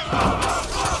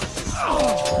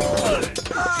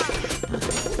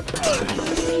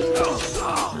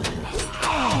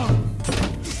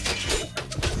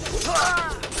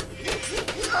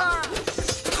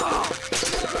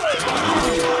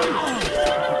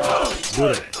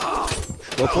 Burek.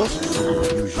 Kopos.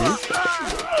 Yuji.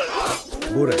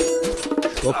 Burek.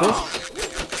 Kopos.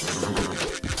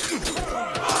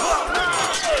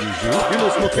 Yuji.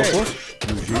 Dilis Moke. Kopos.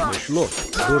 Yuji. Eşlos.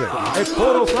 Burek.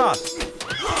 Eporofras.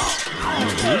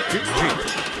 Yuji.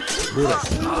 Burek.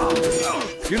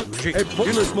 Yuji.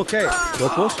 Dilis Moke.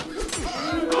 Kopos.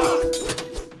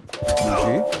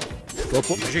 Yuji.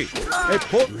 Kopos. Yuji.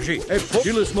 Yuji.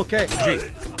 Dilis Moke.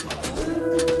 Yuji.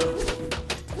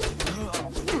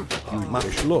 Ma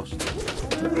eşlos.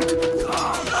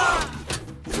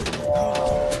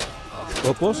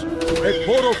 Kopos.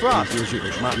 Eporofras. Yuji.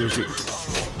 Eşma. Yuji.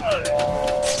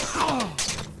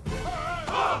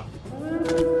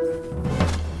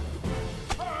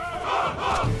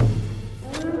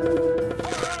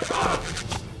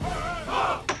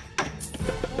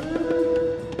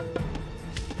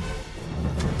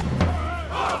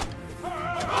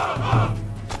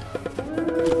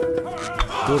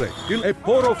 Burek. Dil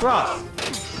Eporofras.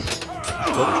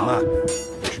 Eşma.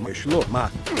 Eşlo. Ma.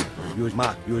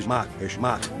 Yuzma.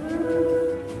 Eşma.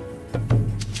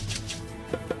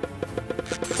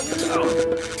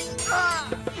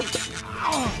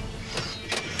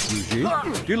 Yuji.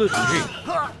 Dilis Yuji.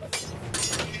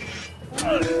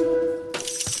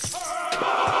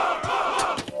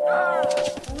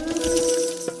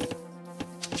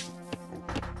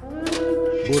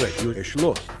 Burek, you is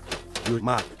lost. You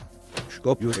mak.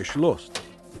 Skop, you is lost.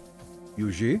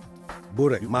 Yuji,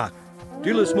 Burek, mak.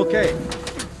 Dilis moke.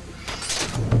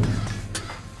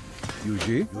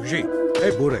 Yuji,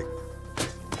 hey Burek.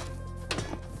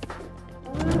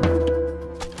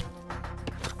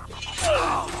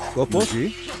 Skopos,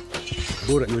 Yuji,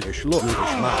 Burek, you is lost. You is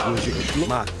mak, Yuji is lost.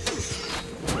 Mak.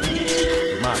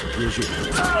 Mak, Yuji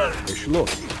is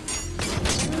lost.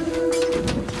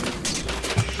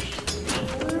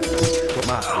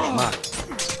 Mak.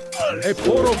 Hey,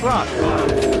 poro prat.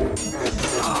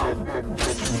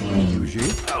 Yuji.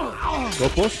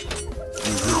 Skopos.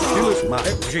 Yuji. Dilis mak.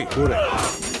 Yuji. Burek.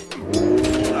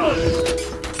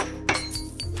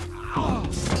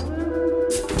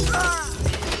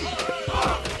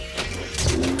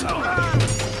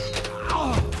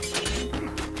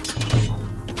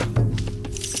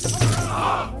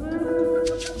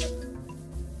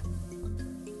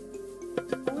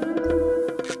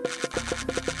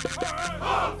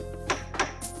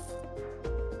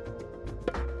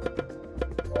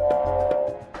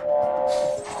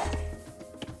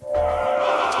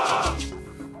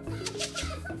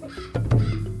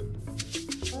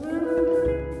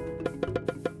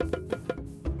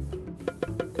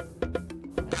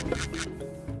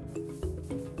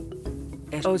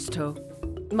 Osto.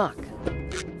 Mak.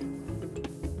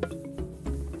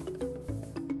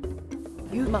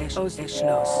 You must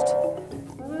lost.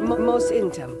 Mos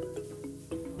intem.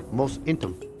 Mos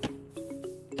intem.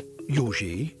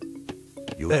 Yuji.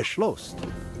 You is lost.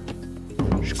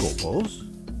 Skopos.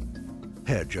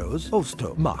 Herjos.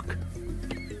 Osto. Mak.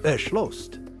 Is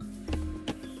lost.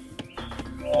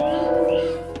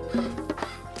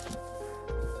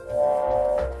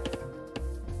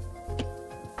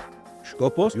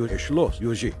 Skopos, you is lost,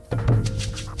 Yuji.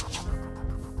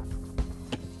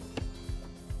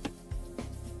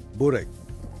 Burek.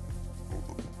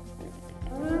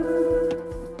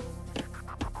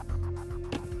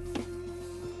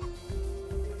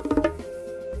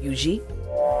 Yuji.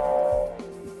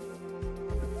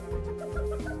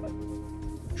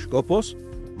 Skopos,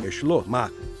 is lost,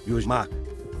 mak, Yuji mak.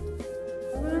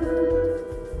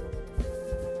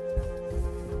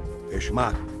 Is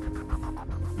mak.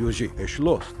 Yuji is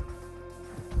lost.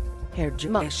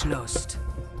 Herjma is lost.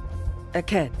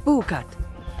 Aked. Bukat.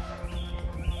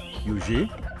 Yuji.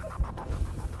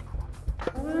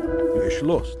 You is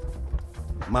lost.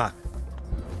 Mak.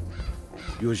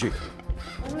 Yuji.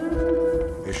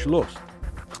 Is lost.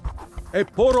 Hey,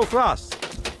 poro fras.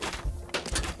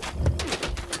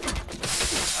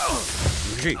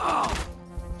 Yuji.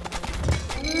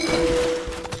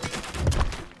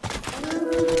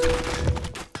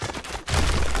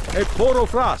 Hey, poro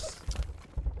fras.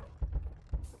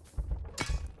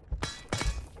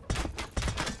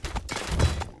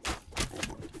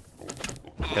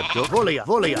 Voliat.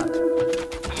 Vure.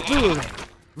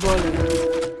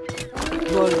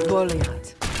 Voliat.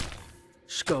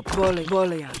 Skop.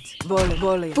 Voliat.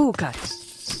 Voliat. Bukat.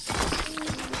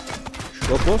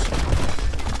 Skopos.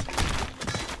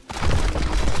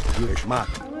 You is mak.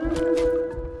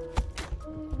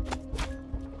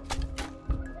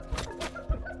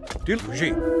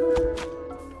 Yuji.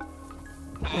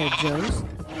 Herjos.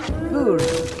 Bure.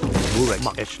 Burek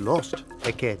mak is lost.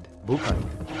 Eked. Bukat.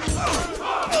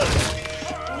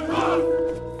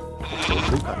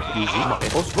 Bukat. Yuji mak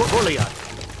is Voliat.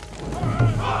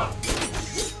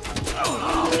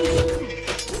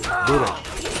 Burek.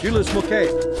 Dilis moke.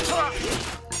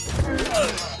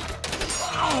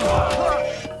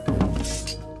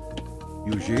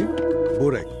 Yuji.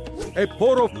 Burek. Hey,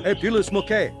 poro. Hey, dilis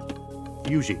moke.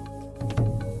 Yuji.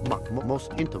 Mak. Mos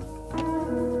intem.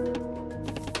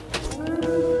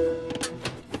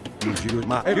 Yuji.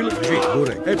 Mak. Hey, dilis.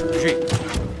 Burek. Hey, Yuji.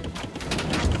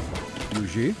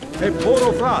 Yuji. Hey,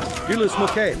 poro fras. Dilis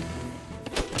moke.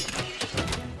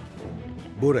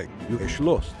 Burek. You is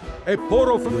lost. Hey,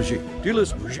 poro Yuji.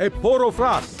 Dilis. Hey, poro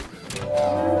fras.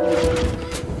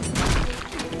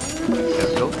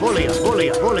 Voliat.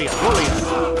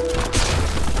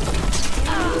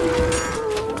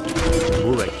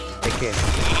 Burek. Eked.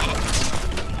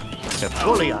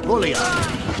 Voliat.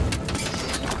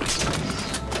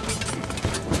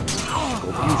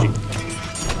 Yuji.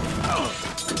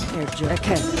 Herjo.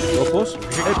 Aked. Skopos.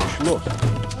 Hey, is lost.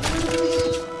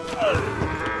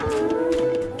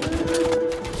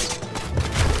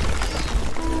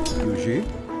 Yuji.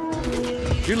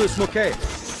 Dilis moke.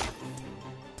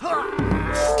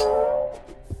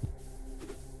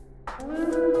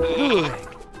 Bure.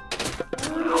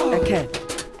 Aked.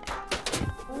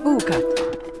 Bukat.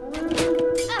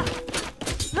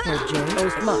 Herje.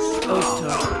 Ostma. Osto.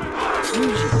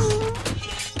 Yuji.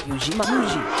 Yuji. Ma.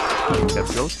 Yuji.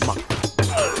 Erjos mak.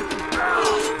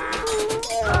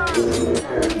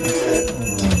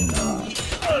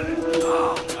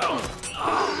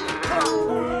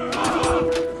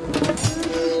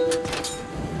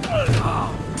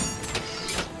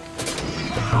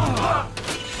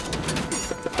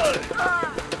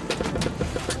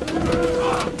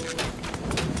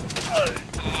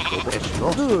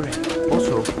 Eshlos. Bure.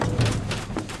 Oso.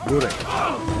 Burek.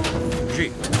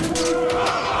 G.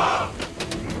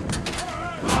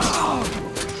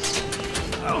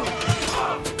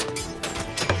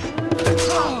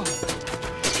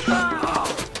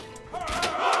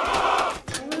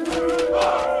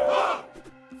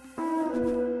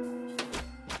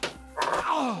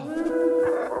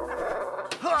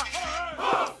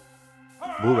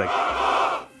 Burek.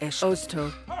 Esh.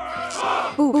 Osto.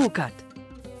 Bukat.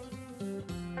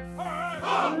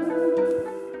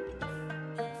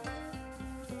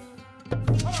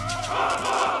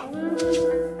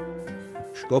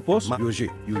 Skopos. Ma. Yuji.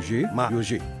 Yuji. Ma.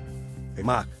 Yuji.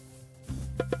 Mak.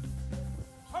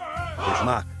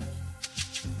 Mak.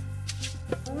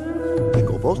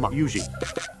 Skopos mak. Yuji.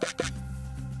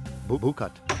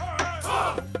 Bukat.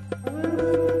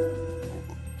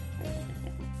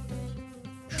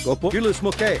 Skopos. Gilis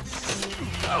moke.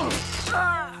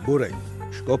 Burek.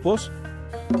 Skopos.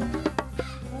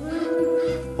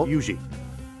 Yuji.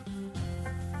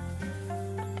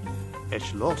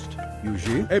 Eshlos.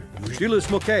 Yuji. Ep. Gilis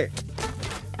moke.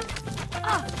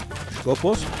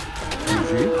 Skopos.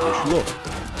 Yuji. Eshlo.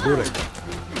 Burek.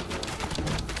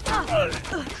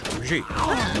 Yuji.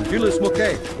 Gilis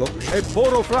moke. Skopos. Ep.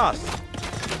 Poro fras.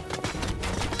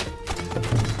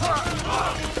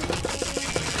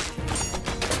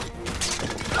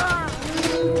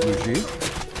 Yuji.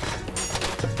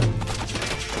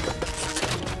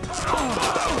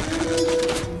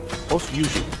 Os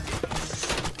Yuji.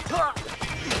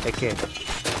 Eke.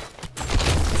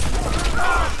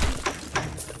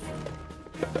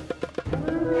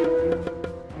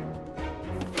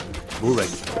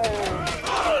 Burek.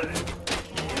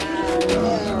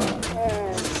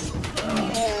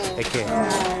 Eke.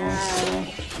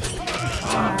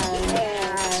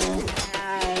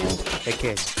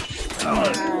 Eke.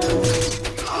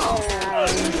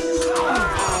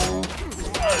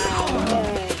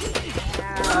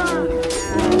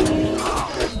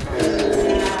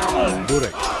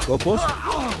 Burek. Skopos.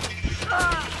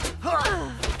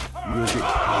 Yuji.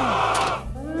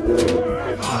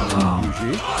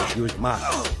 Yuji. Yuji. Ma.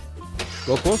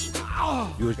 Skopos.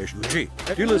 Yuji. Yuji.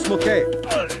 Gilis moke.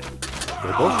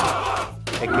 Skopos.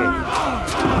 Eke.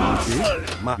 Yuji.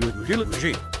 Ma.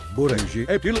 Yuji. Burek. Yuji.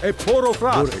 Ep. Poro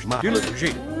fras. Burek. Ma.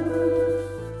 Yuji.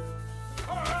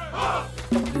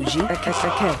 Yuji. Eke.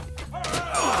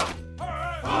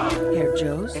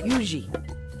 Herjos. Yuji.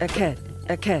 Aked.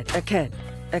 Aked. Aked.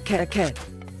 Aked. Aked.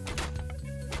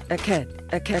 Aked.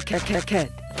 Aked. Aked. Aked.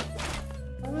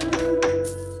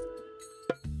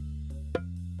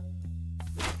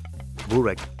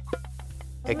 Burek.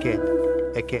 Eked.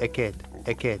 Eked.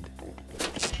 Eked.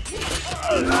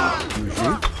 Yuji.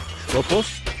 Skopos.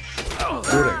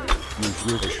 Burek.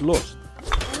 Yuji. Eshlos.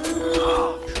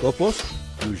 Skopos.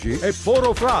 Yuji. Ep.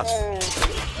 Poro fras.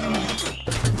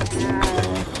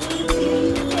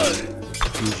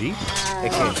 Yuji.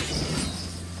 Eked.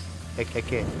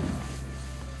 Eked.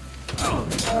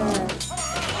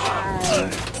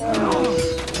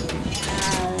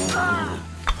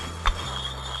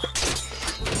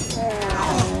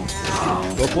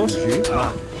 Skopos. Yuji.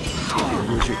 Ma.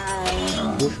 Yuji.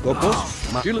 Skopos.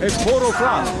 Ma. Ep. Poro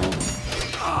fras.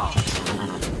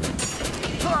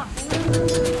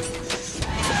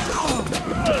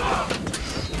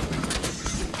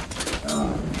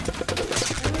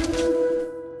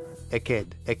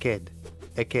 Eked. Eked.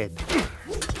 Eked.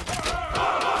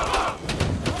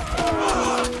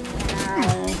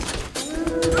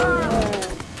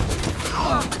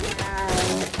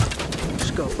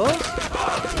 Skopos.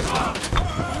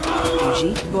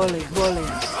 Yuji. Bole. Bole.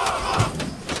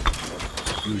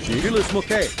 Yuji. Gilis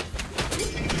moke.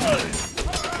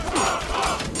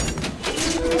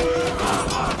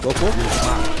 Skopos.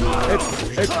 Ma. Ep.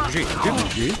 Yuji.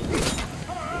 Yuji.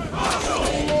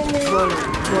 Bole.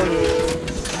 Bole.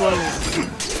 Bole.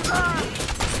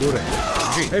 Burek.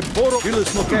 Yuji. Ep. Poro.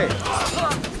 Gilis moke.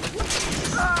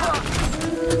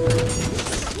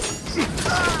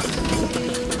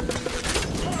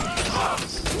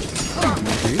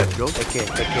 Erjos. Eked.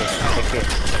 Eked. Eked.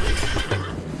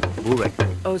 Burek.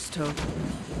 Osto.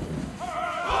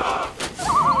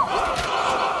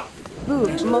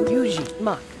 Mo Yuji.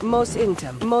 Mak. Mos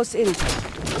intem. Mos intem.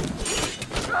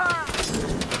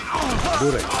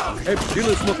 Burek.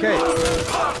 Epsilus Mokej.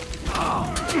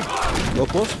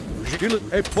 Lopos. Žil.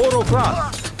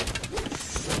 Eporofras.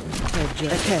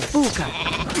 Eke. Buka.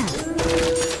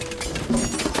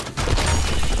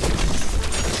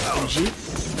 Yuji.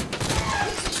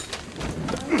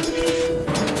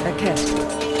 Eke.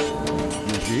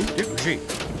 Yuji. Yuji.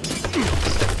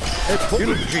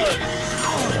 Epsilus.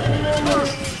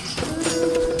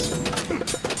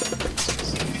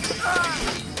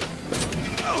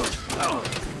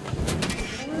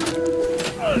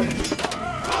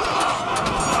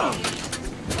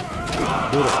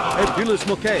 Epsilus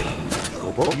Mokej.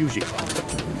 Obo Yuji.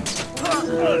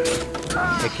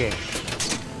 Eke.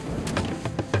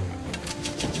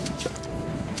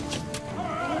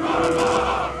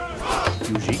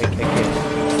 Yuji. Eke.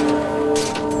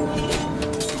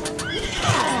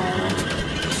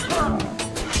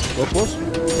 Lopos.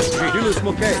 Epsilus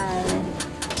Mokej.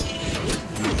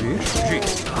 Yuji. Yuji.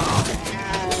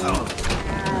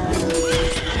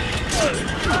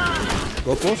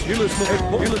 Lopos. Epsilus Mokej.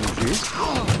 Yuji.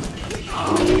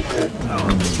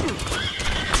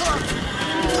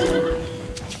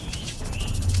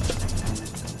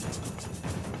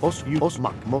 Os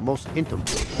mak. Mos intem.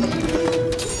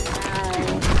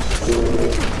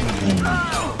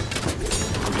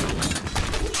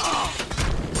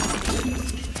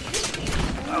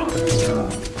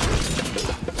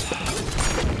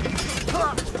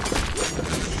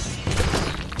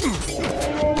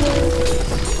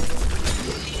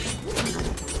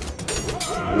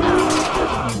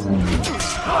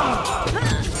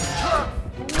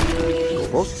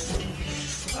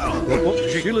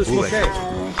 Epsilus Mokej.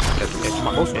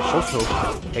 Oso.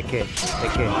 Eke.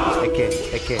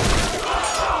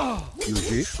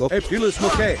 Yuji. Epsilus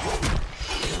Mokej.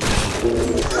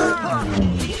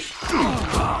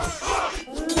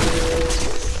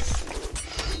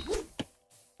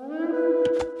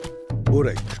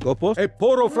 Burek. Skopos.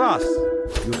 Eporofras.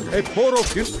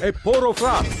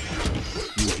 Eporofras.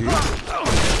 Yuji.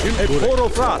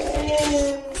 Eporofras.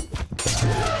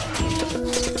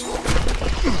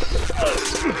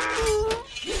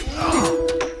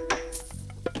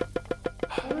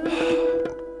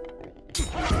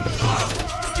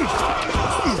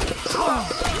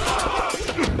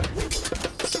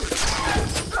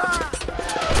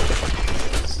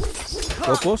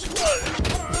 Skopos.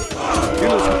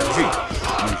 Epsilus G.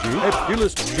 Yuji.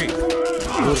 Epsilus G.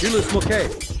 Epsilus Mokej.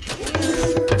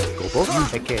 Obo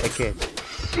Eke.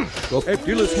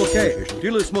 Epsilus Mokej.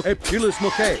 Epsilus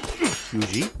Mokej.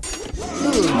 Yuji.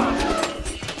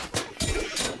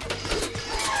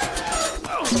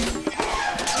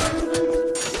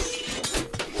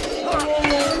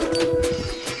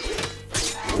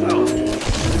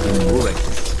 Burek.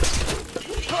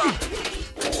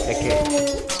 Eke.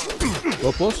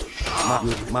 Lopos.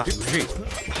 Yuji.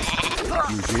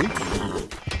 Yuji.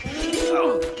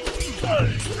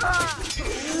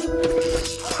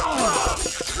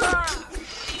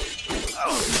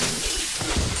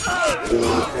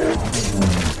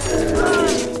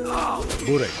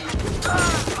 Burek.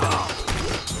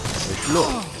 Ešlo.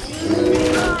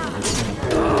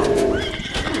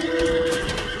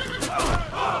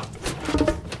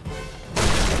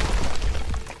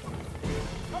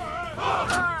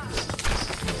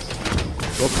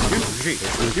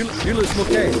 Epsilus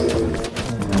Mokej.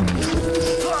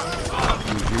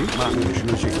 Yuji.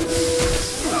 Yuji.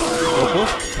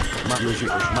 Lopos. Yuji.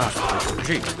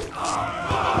 Yuji.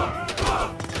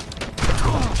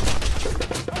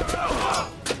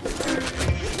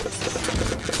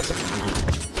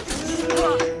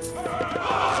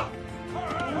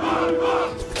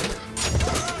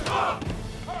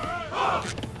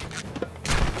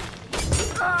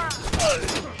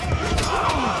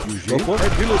 Skopos.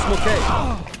 Epsilus Mokej.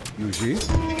 Yuji.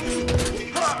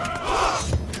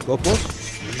 Skopos.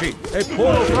 Yuji.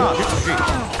 Eporofras. Yuji.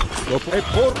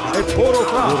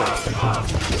 Eporofras.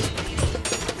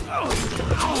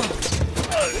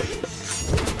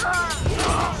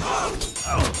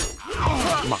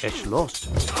 It's lost.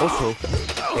 Also,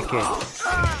 Eke.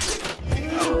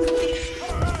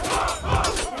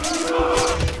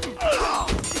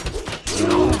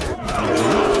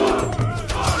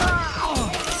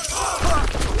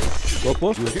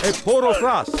 Skopos.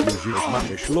 Eporofras. Yuji.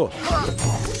 Ešlo.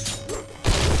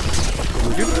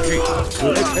 Yuji.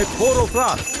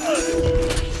 Eporofras.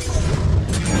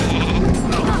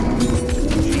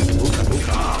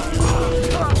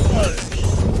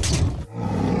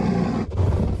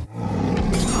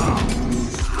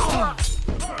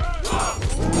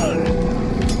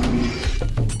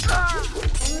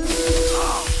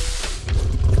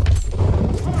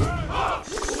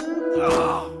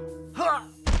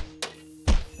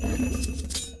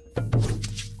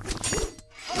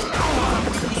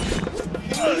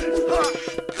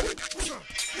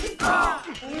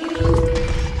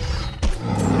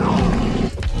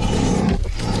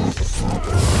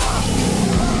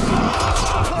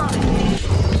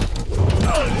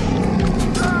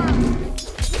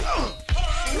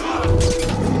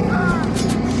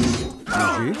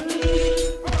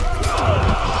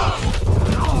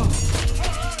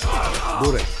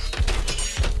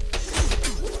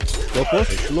 Skopos,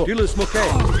 ešlo. Tilis mokej.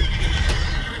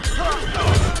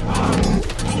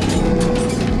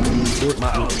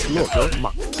 Ma, ešlo.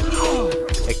 Ma.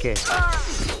 Eke.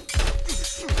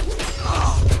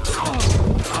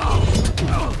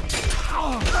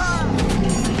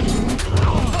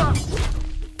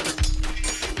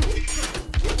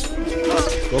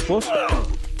 Skopos.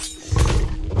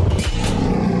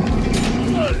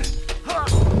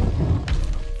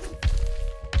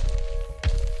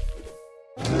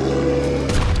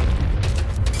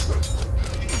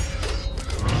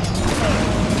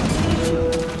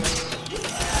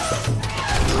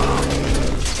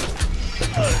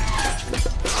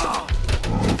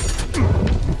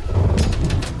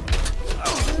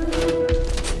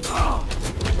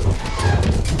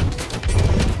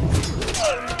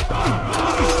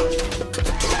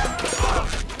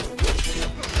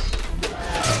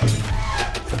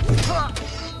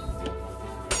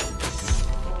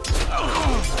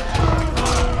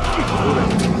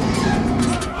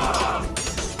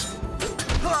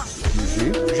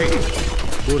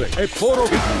 Burek. Poro.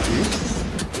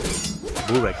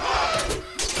 Burek.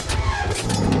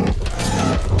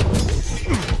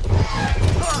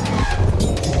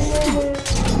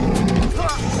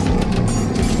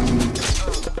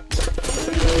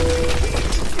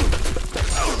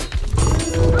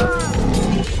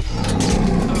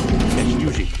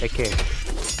 Yuji. Eke.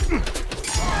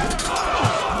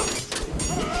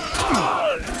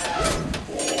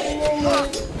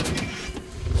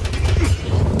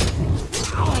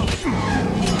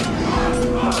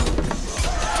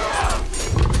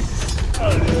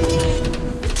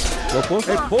 Skopos.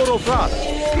 Poro plat.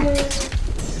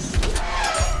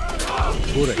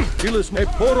 Burek. Tilis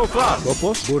poro plat.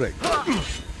 Skopos. Burek.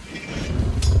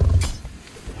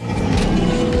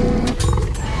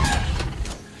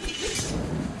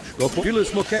 Skopos.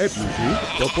 Tilis mokej. Yuji.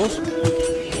 Skopos.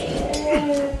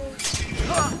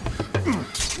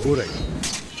 Burek.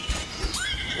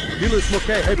 Tilis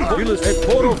mokej. Tilis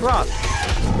poro plat.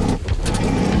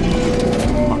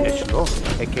 Ma ešlo.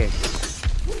 Eke.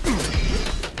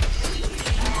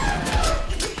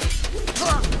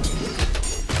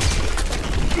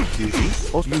 Yuji.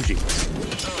 Os Yuji.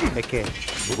 Eke.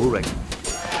 Burek.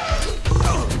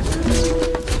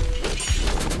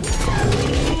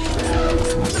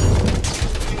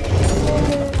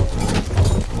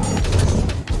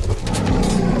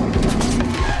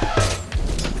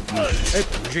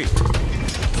 Yuji.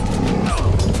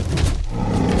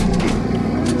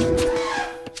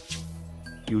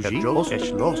 Yuji. Os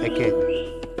ešlo. Eke.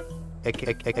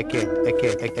 Eke.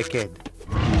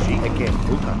 Yuji. Eke.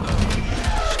 Buka.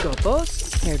 Skopos.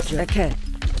 Eke.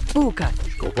 Bukat.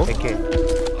 Skopos. Eke.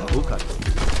 Buka.